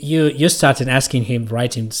you started asking him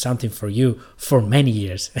writing something for you for many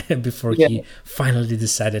years before he finally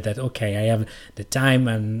decided that, okay, I have the time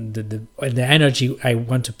and the energy I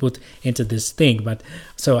want to put into this thing. But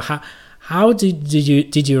so how did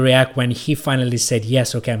you react when he finally said,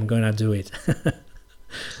 yes, okay, I'm going to do it?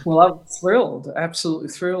 Well, I'm thrilled, absolutely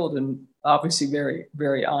thrilled, and obviously very,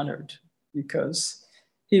 very honored, because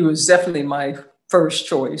he was definitely my first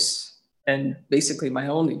choice and basically my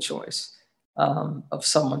only choice of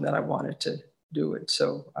someone that I wanted to do it.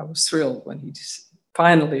 So I was thrilled when he just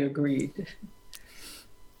finally agreed.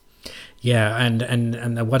 Yeah,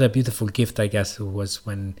 and what a beautiful gift, I guess, it was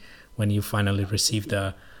when you finally received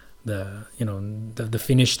the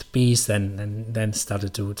finished piece and then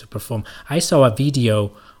started to perform. I saw a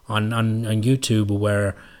video on YouTube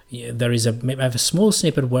where there is a small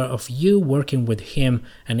snippet of you working with him,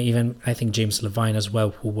 and even I think James Levine as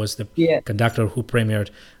well, who was the conductor who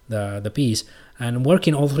premiered the piece, and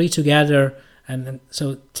working all three together. And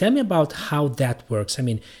so tell me about how that works. I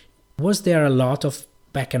mean, was there a lot of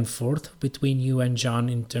back and forth between you and John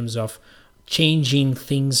in terms of changing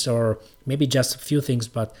things, or maybe just a few things,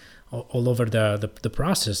 but all over the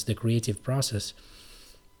process, the creative process?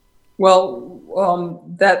 Well,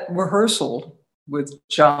 that rehearsal with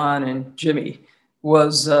John and Jimmy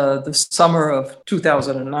was the summer of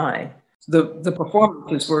 2009. The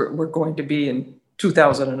performances were going to be in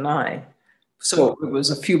 2009. So it was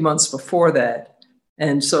a few months before that.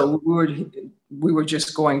 And so we were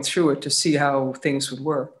just going through it to see how things would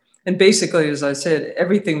work. And basically, as I said,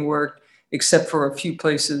 everything worked except for a few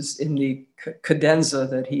places in the cadenza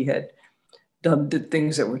that he had did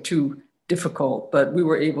things that were too difficult, but we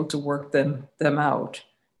were able to work them out.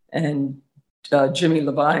 And Jimmy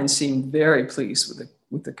Levine seemed very pleased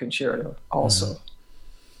with the concerto also. Mm-hmm.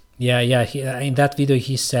 Yeah. In that video,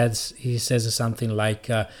 he says something like,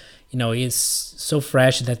 it's so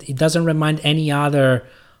fresh that it doesn't remind any other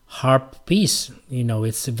harp piece.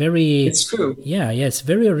 It's true. Yeah, it's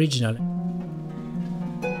very original.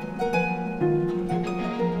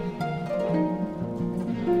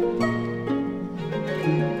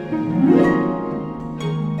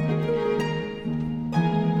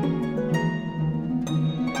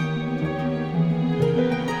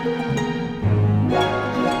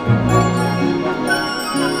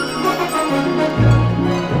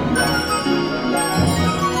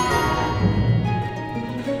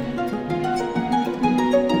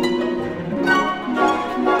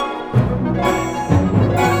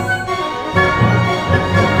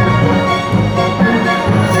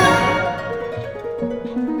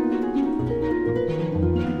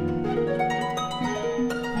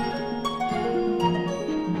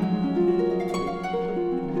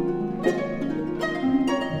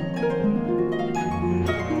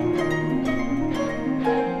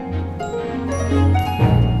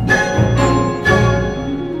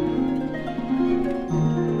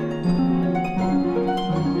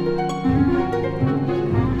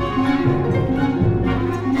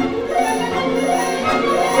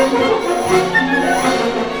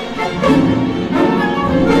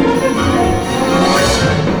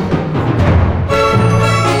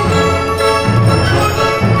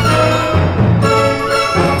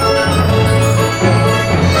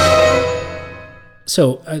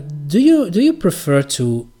 So, do you prefer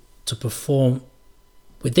to perform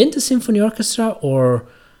within the symphony orchestra or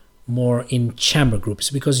more in chamber groups?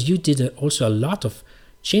 Because you did also a lot of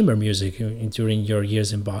chamber music during your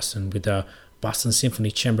years in Boston with the Boston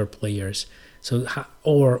Symphony Chamber Players. So,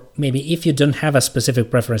 or maybe if you don't have a specific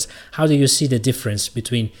preference, how do you see the difference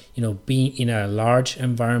between being in a large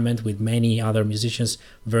environment with many other musicians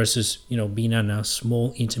versus being in a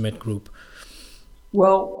small intimate group?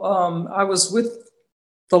 Well, I was with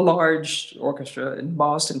the large orchestra in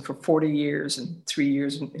Boston for 40 years and 3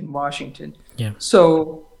 years in Washington. Yeah.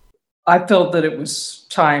 So I felt that it was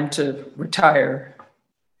time to retire.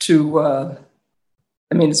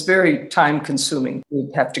 It's very time consuming. You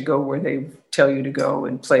have to go where they tell you to go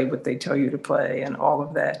and play what they tell you to play and all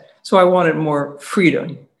of that. So I wanted more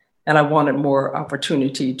freedom and I wanted more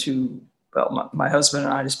opportunity to, my husband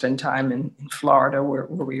and I to spend time in Florida where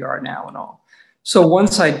we are now and all. So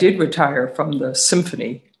once I did retire from the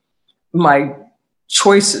symphony, my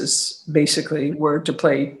choices basically were to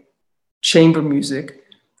play chamber music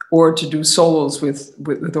or to do solos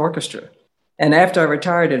with orchestra. And after I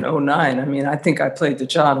retired in 2009, I think I played the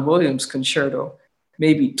John Williams concerto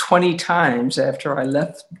maybe 20 times after I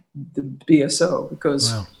left the BSO,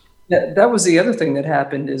 because Wow. that was the other thing that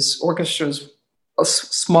happened is orchestras,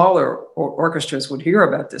 smaller orchestras would hear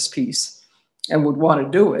about this piece and would want to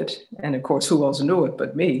do it. And of course, who else knew it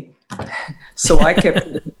but me? So I kept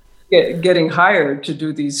getting hired to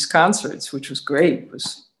do these concerts, which was great. It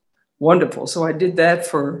was wonderful. So I did that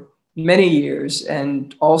for many years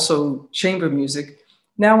and also chamber music.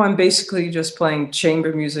 Now I'm basically just playing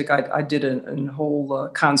chamber music. I did a whole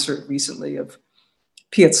concert recently of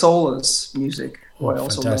Piazzolla's music. Oh, I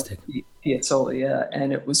also fantastic. love Piazzolla, yeah.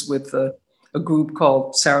 And it was with a group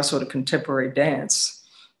called Sarasota Contemporary Dance.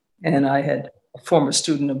 And I had a former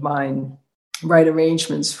student of mine write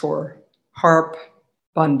arrangements for harp,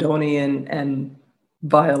 bandoneon, and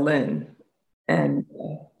violin. And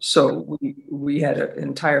so we had an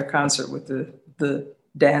entire concert with the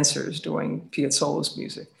dancers doing Piazzolla's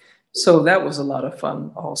music. So that was a lot of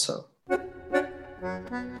fun also.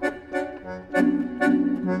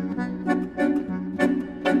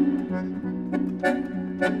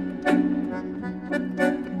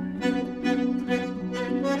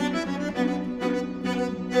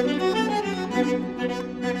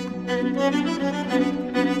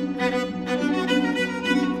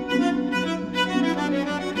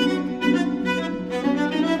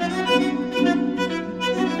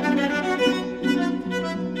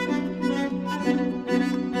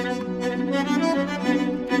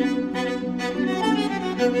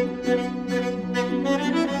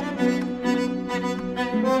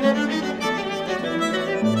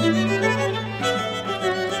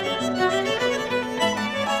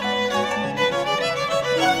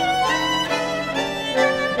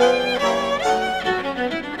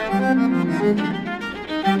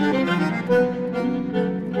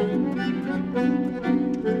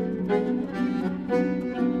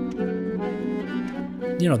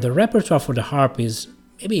 The repertoire for the harp is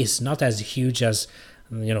maybe it's not as huge as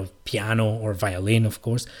piano or violin, of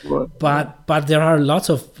course, but there are lots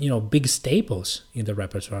of big staples in the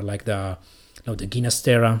repertoire, like the the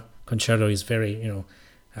Ginastera concerto is very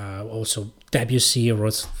also Debussy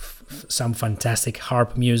wrote some fantastic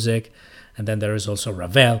harp music, and then there is also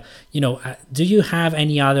Ravel. Do you have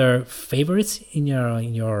any other favorites in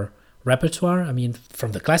your repertoire?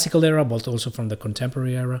 From the classical era, but also from the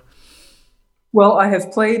contemporary era. Well, I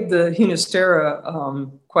have played the Ginastera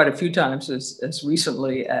quite a few times, as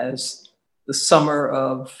recently as the summer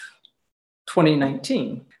of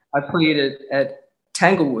 2019. I played it at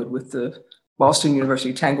Tanglewood with the Boston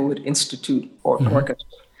University Tanglewood Institute Orchestra.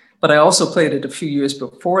 But I also played it a few years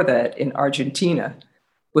before that in Argentina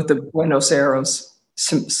with the Buenos Aires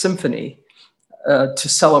Symphony to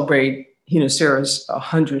celebrate Ginastera's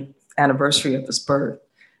 100th anniversary of his birth.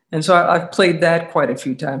 And so I've played that quite a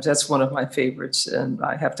few times. That's one of my favorites. And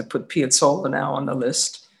I have to put Piazzolla now on the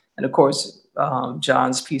list. And of course,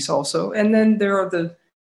 John's piece also. And then there are the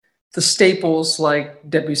staples like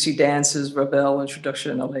Debussy dances, Ravel,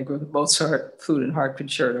 Introduction, Allegro, the Mozart flute and harp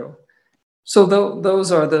concerto. So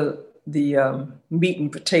those are the meat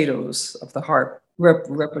and potatoes of the harp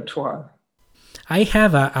repertoire. I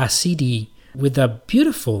have a CD with a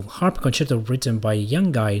beautiful harp concerto written by a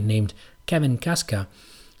young guy named Kevin Casca,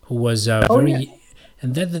 who was and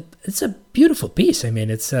then it's a beautiful piece.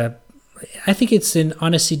 I think it's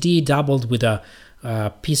on a CD doubled with a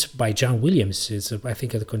piece by John Williams. It's I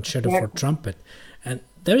think a concerto for trumpet, and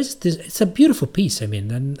there is this. It's a beautiful piece.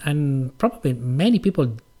 And probably many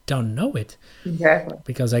people don't know it. Exactly.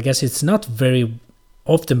 Because I guess it's not very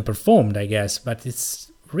often performed, I guess, but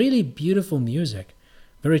it's really beautiful music.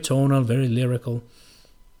 Very tonal, very lyrical.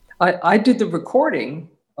 I did the recording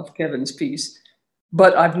of Kevin's piece,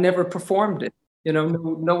 but I've never performed it.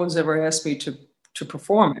 No one's ever asked me to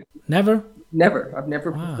perform it. Never? Never. I've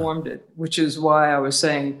never Wow. performed it, which is why I was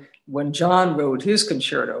saying when John wrote his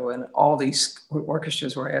concerto and all these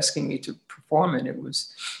orchestras were asking me to perform it,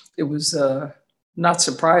 it was not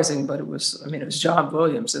surprising, but it was John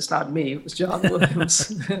Williams. It's not me. It was John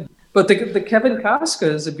Williams. But the Kevin Koska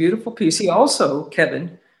is a beautiful piece. He also,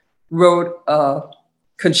 Kevin, wrote a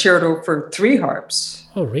concerto for 3 harps.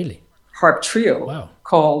 Oh, really? Harp trio. Wow.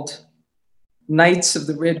 Called Knights of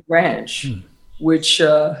the Red Branch, which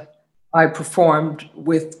I performed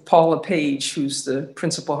with Paula Page, who's the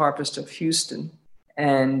principal harpist of Houston,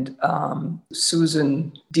 and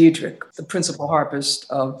Susan Diedrich, the principal harpist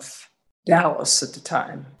of Dallas at the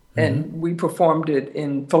time. And we performed it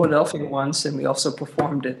in Philadelphia once, and we also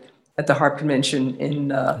performed it at the Harp Convention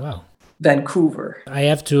in Vancouver. I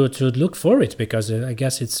have to look for it because I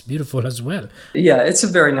guess it's beautiful as well. Yeah, it's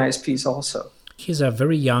a very nice piece also. He's a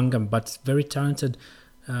very young but very talented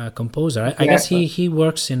composer. I guess he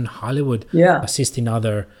works in Hollywood, assisting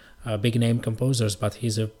other big name composers, but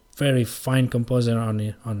he's a very fine composer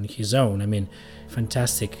on his own. I mean,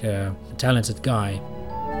 fantastic, talented guy.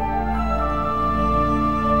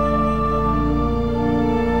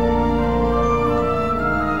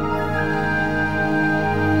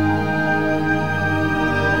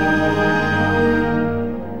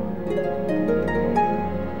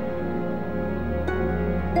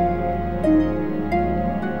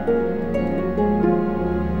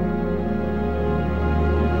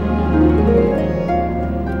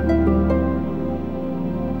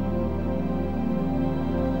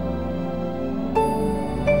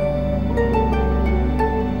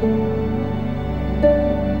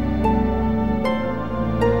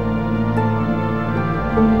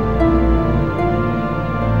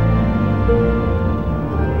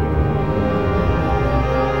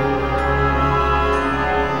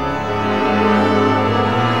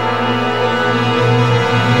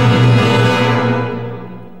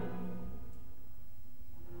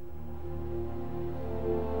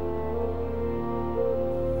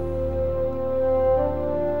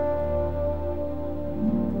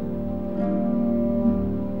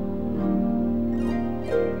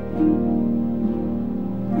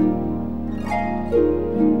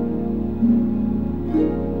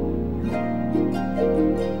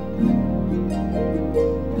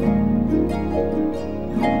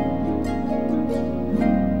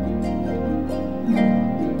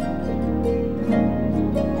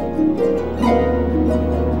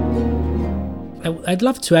 I'd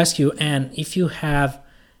love to ask you, Anne, if you have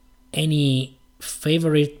any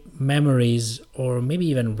favorite memories or maybe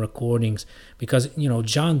even recordings, because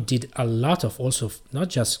John did a lot of also not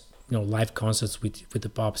just live concerts with the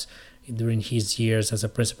Pops during his years as a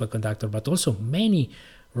principal conductor, but also many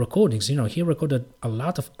recordings. He recorded a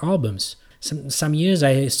lot of albums. Some years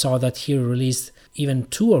I saw that he released even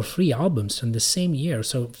 2 or 3 albums in the same year.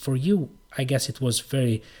 So for you, I guess it was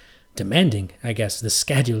very demanding, the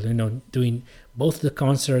schedule, doing both the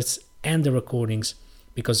concerts and the recordings,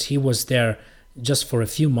 because he was there just for a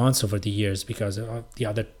few months over the years, because all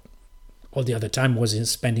the other time was in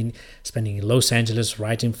spending in Los Angeles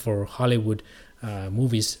writing for Hollywood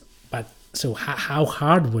movies. But so how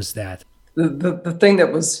hard was that? The thing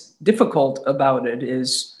that was difficult about it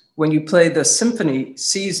is when you play the symphony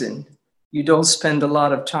season, you don't spend a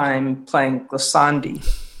lot of time playing glissandi,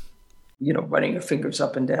 running your fingers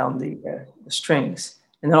up and down the strings.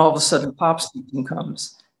 And then all of a sudden pop season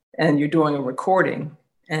comes and you're doing a recording.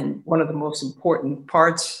 And one of the most important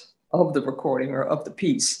parts of the recording or of the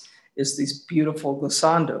piece is these beautiful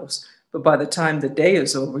glissandos. But by the time the day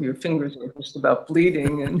is over, your fingers are just about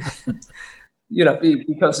bleeding. And,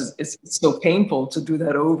 because it's so painful to do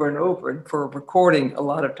that over and over. And for a recording, a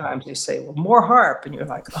lot of times they say, well, more harp. And you're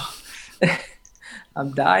like, oh,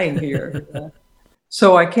 I'm dying here.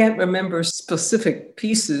 So I can't remember specific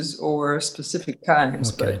pieces or specific times,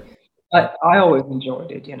 but I always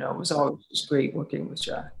enjoyed it. It was always just great working with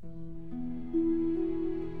John.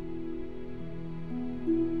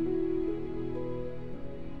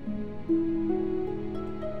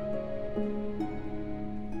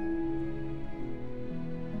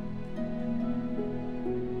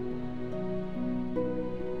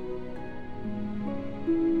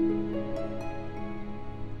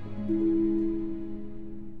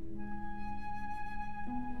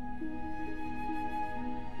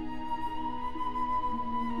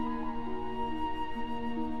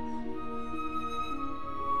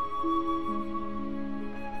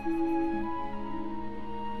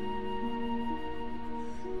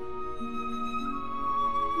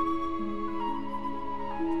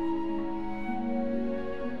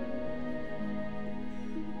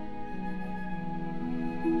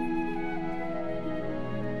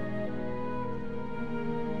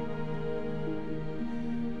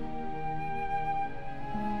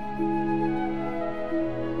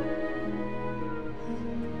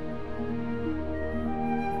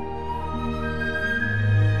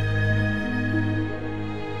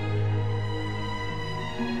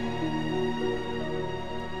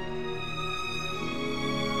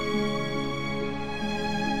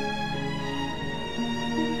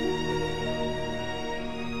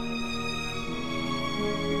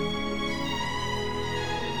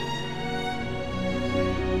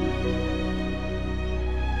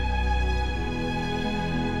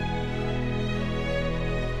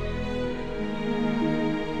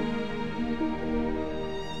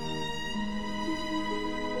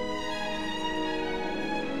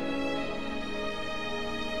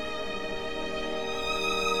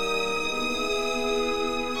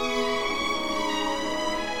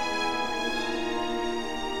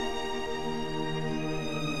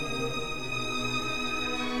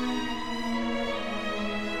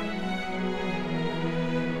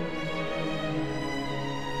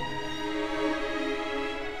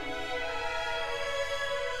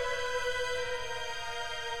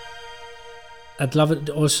 I'd love it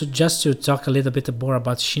also just to talk a little bit more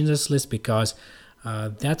about Schindler's List, because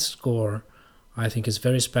that score, I think, is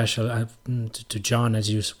very special to John, as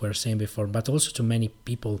you were saying before, but also to many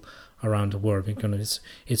people around the world, because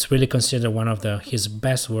it's really considered one of his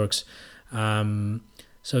best works.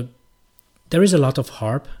 So there is a lot of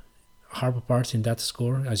harp parts in that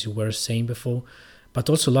score, as you were saying before, but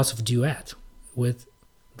also lots of duet with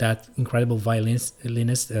that incredible violinist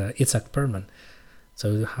Itzhak Perlman.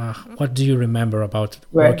 So what do you remember about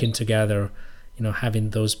working together, having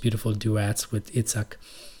those beautiful duets with Itzhak?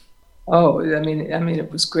 Oh, I mean,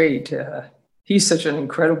 it was great. He's such an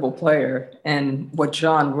incredible player, and what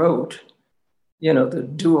John wrote, the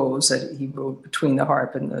duos that he wrote between the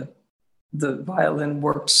harp and the violin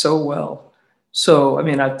worked so well. So, I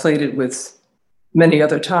mean, I've played it with many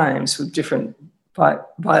other times with different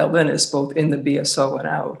violinists, both in the BSO and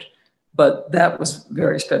out. But that was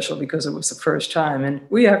very special because it was the first time. And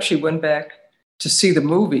we actually went back to see the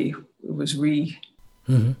movie. It was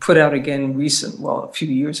put out again a few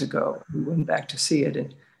years ago. We went back to see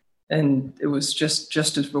it. And it was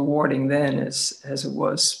just as rewarding then as it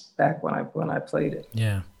was back when I played it.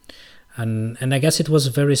 Yeah. And I guess it was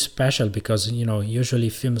very special because, usually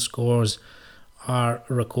film scores are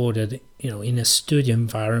recorded, in a studio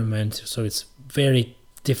environment. So it's very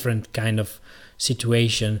different kind of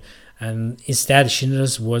situation. And instead,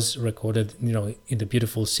 Schindler's was recorded, in the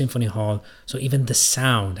beautiful symphony hall. So even the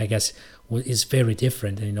sound, I guess, is very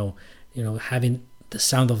different. And, having the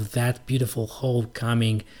sound of that beautiful hall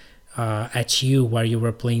coming at you while you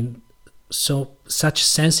were playing such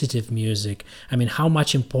sensitive music. I mean, how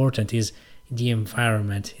much important is the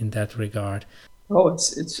environment in that regard? Oh,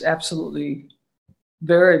 it's absolutely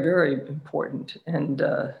very, very important. And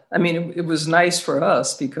I mean, it was nice for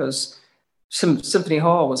us because Symphony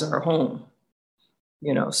Hall was our home,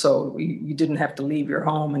 so you didn't have to leave your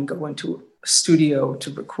home and go into a studio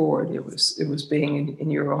to record. It was being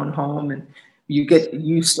in your own home, and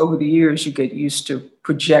over the years, you get used to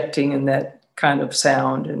projecting in that kind of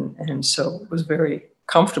sound. And so it was very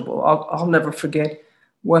comfortable. I'll never forget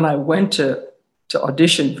when I went to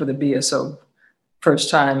audition for the BSO first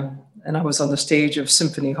time, and I was on the stage of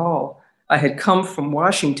Symphony Hall. I had come from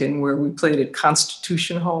Washington, where we played at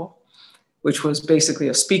Constitution Hall, which was basically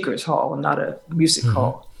a speaker's hall and not a music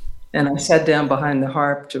hall. And I sat down behind the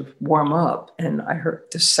harp to warm up, and I heard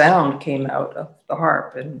the sound came out of the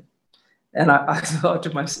harp. And I thought to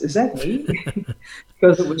myself, is that me?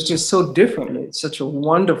 Because it was just so different. It's such a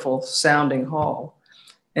wonderful sounding hall.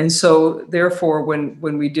 And so therefore,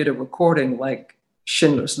 when we did a recording like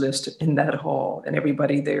Schindler's List in that hall, and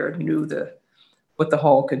everybody there knew what the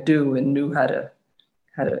hall could do and knew how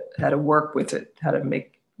to work with it, how to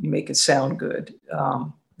make it sound good,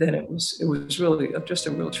 then it was really just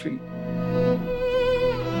a real treat.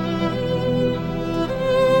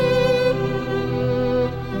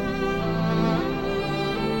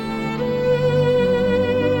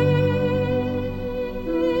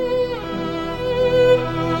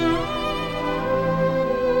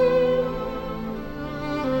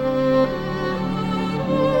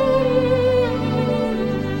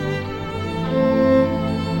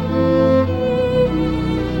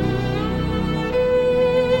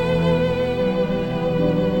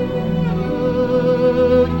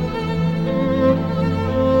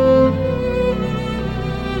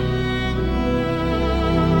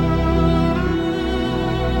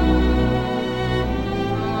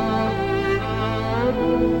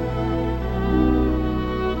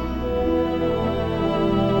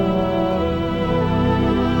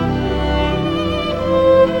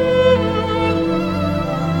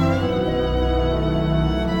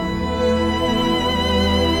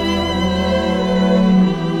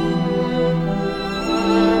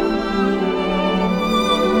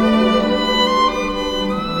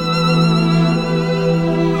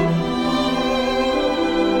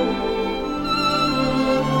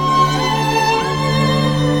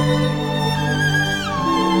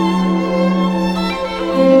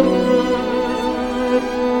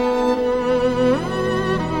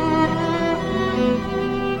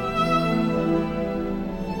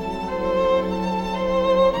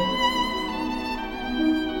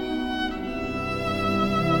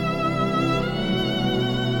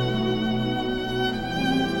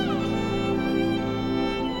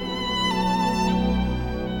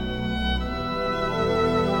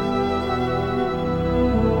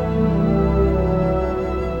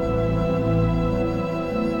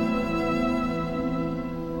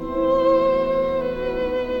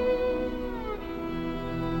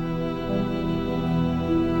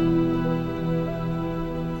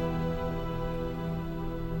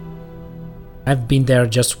 I've been there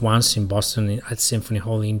just once in Boston at Symphony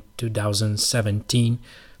Hall in 2017,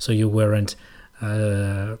 so you weren't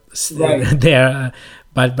Right. there,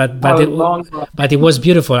 I was long gone. but it was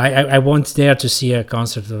beautiful. I went there to see a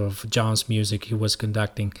concert of John's music he was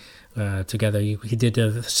conducting together. He did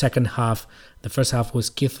the second half. The first half was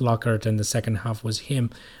Keith Lockhart, and the second half was him.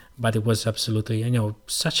 But it was absolutely,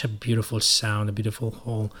 such a beautiful sound, a beautiful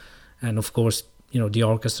hall, and of course, the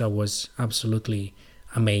orchestra was absolutely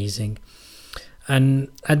amazing. And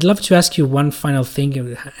I'd love to ask you one final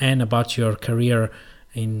thing, Anne, about your career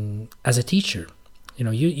as a teacher.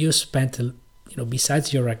 You spent,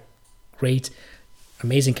 besides your great,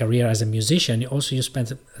 amazing career as a musician, you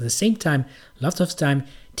spent at the same time lots of time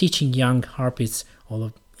teaching young harpists all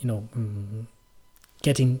of,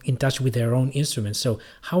 getting in touch with their own instruments. So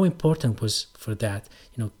how important was for that,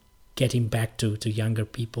 getting back to younger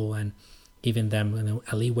people and giving them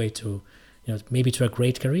a leeway to, maybe to a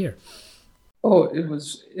great career? Oh, it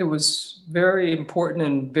was very important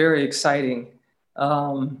and very exciting.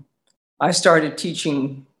 I started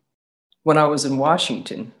teaching when I was in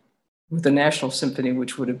Washington with the National Symphony,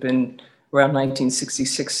 which would have been around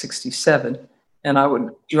 1966, 67. And I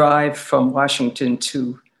would drive from Washington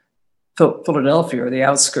to Philadelphia, or the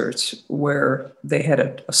outskirts, where they had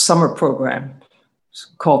a summer program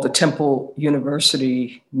called the Temple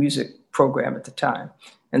University Music Program at the time.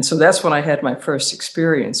 And so that's when I had my first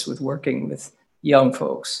experience with working with young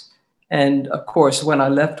folks. And of course, when I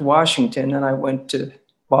left Washington and I went to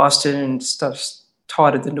Boston and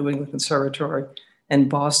taught at the New England Conservatory and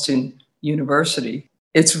Boston University,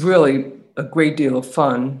 it's really a great deal of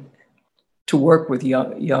fun to work with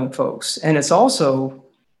young folks. And it's also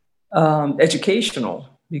educational,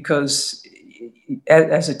 because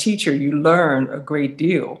as a teacher, you learn a great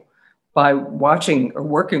deal by watching or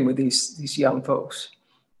working with these young folks.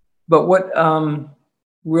 But what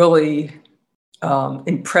really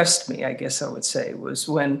impressed me, I guess I would say, was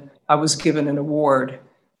when I was given an award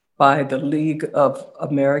by the League of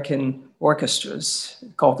American Orchestras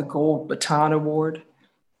called the Gold Baton Award,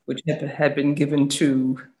 which had been given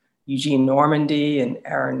to Eugene Normandy and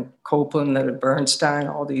Aaron Copland, Leonard Bernstein,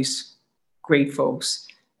 all these great folks.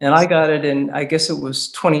 And I got it in, I guess it was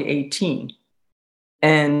 2018.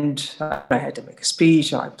 And I had to make a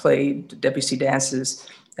speech, and I played Debussy dances.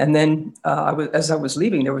 And then as I was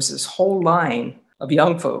leaving, there was this whole line of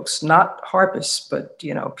young folks, not harpists, but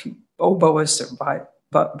oboists or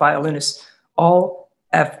violinists, all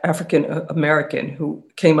African American, who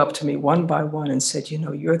came up to me one by one and said,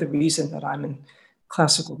 you're the reason that I'm in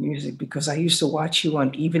classical music, because I used to watch you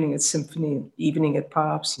on Evening at Symphony and Evening at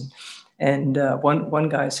Pops. And one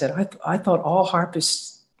guy said, I thought all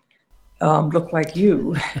harpists looked like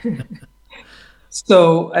you.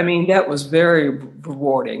 So, I mean, that was very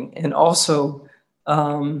rewarding. And also,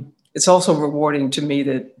 it's also rewarding to me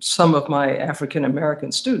that some of my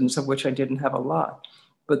African-American students, of which I didn't have a lot,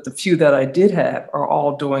 but the few that I did have are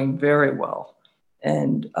all doing very well.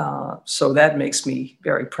 And so that makes me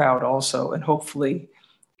very proud also. And hopefully,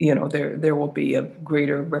 there will be a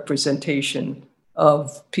greater representation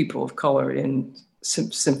of people of color in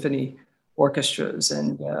symphony orchestras,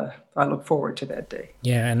 and I look forward to that day.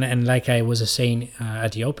 Yeah, and like I was saying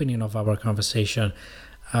at the opening of our conversation,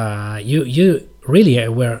 you really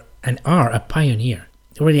were and are a pioneer.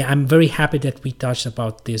 Really, I'm very happy that we touched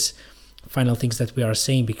about these final things that we are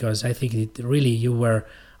saying, because I think you were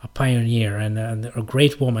a pioneer and a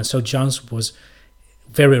great woman. So Johns was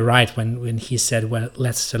very right when he said, well,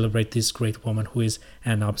 let's celebrate this great woman who is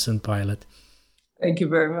Anne Hobson Pilot. Thank you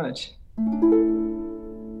very much.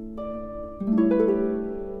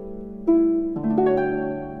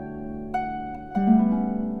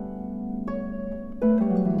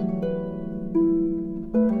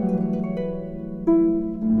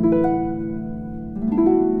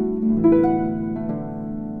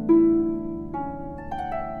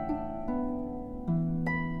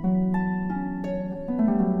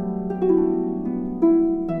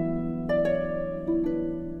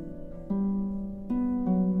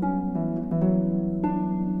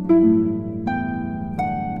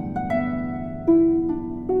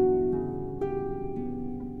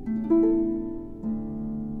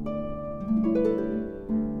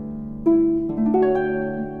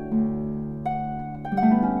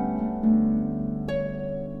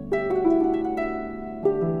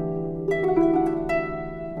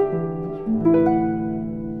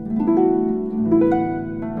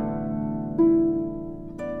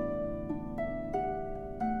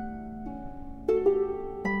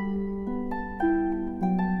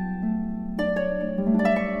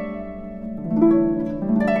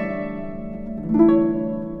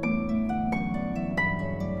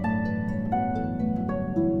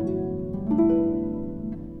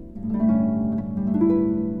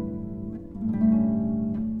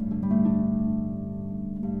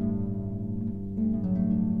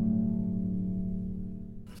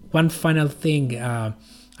 one final thing. I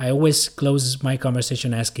always close my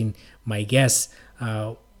conversation asking my guests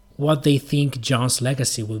what they think John's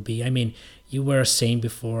legacy will be. I mean, you were saying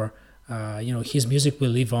before, his music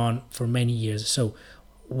will live on for many years. So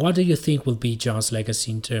what do you think will be John's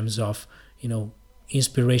legacy in terms of,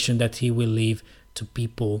 inspiration that he will leave to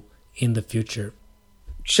people in the future?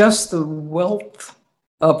 Just the wealth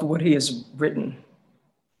of what he has written,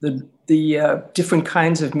 the different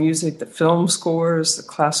kinds of music, the film scores, the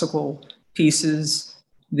classical pieces,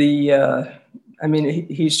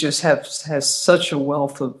 he's just has such a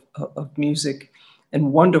wealth of music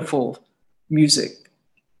and wonderful music.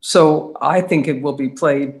 So I think it will be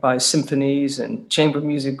played by symphonies and chamber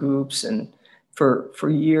music groups and for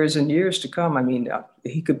years and years to come. I mean,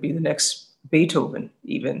 he could be the next Beethoven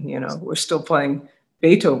even, we're still playing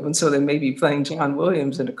Beethoven, so they may be playing John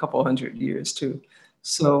Williams in a couple hundred years too.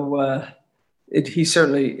 So it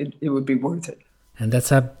would be worth it. And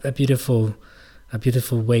that's a beautiful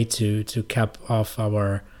way to cap off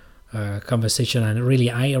our conversation. And I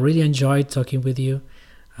really enjoyed talking with you.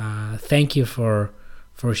 Thank you for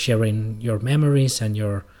sharing your memories and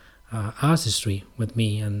your artistry with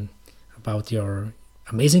me and about your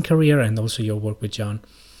amazing career and also your work with John.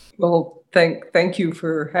 Well, thank you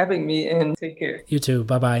for having me, and take care. You too.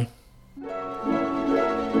 Bye-bye.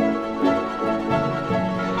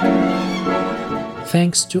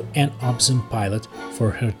 Thanks to Ann Hobson Pilot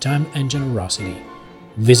for her time and generosity.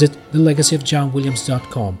 Visit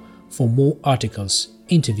thelegacyofjohnwilliams.com for more articles,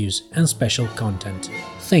 interviews, and special content.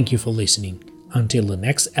 Thank you for listening. Until the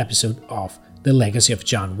next episode of the Legacy of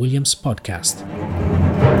John Williams podcast.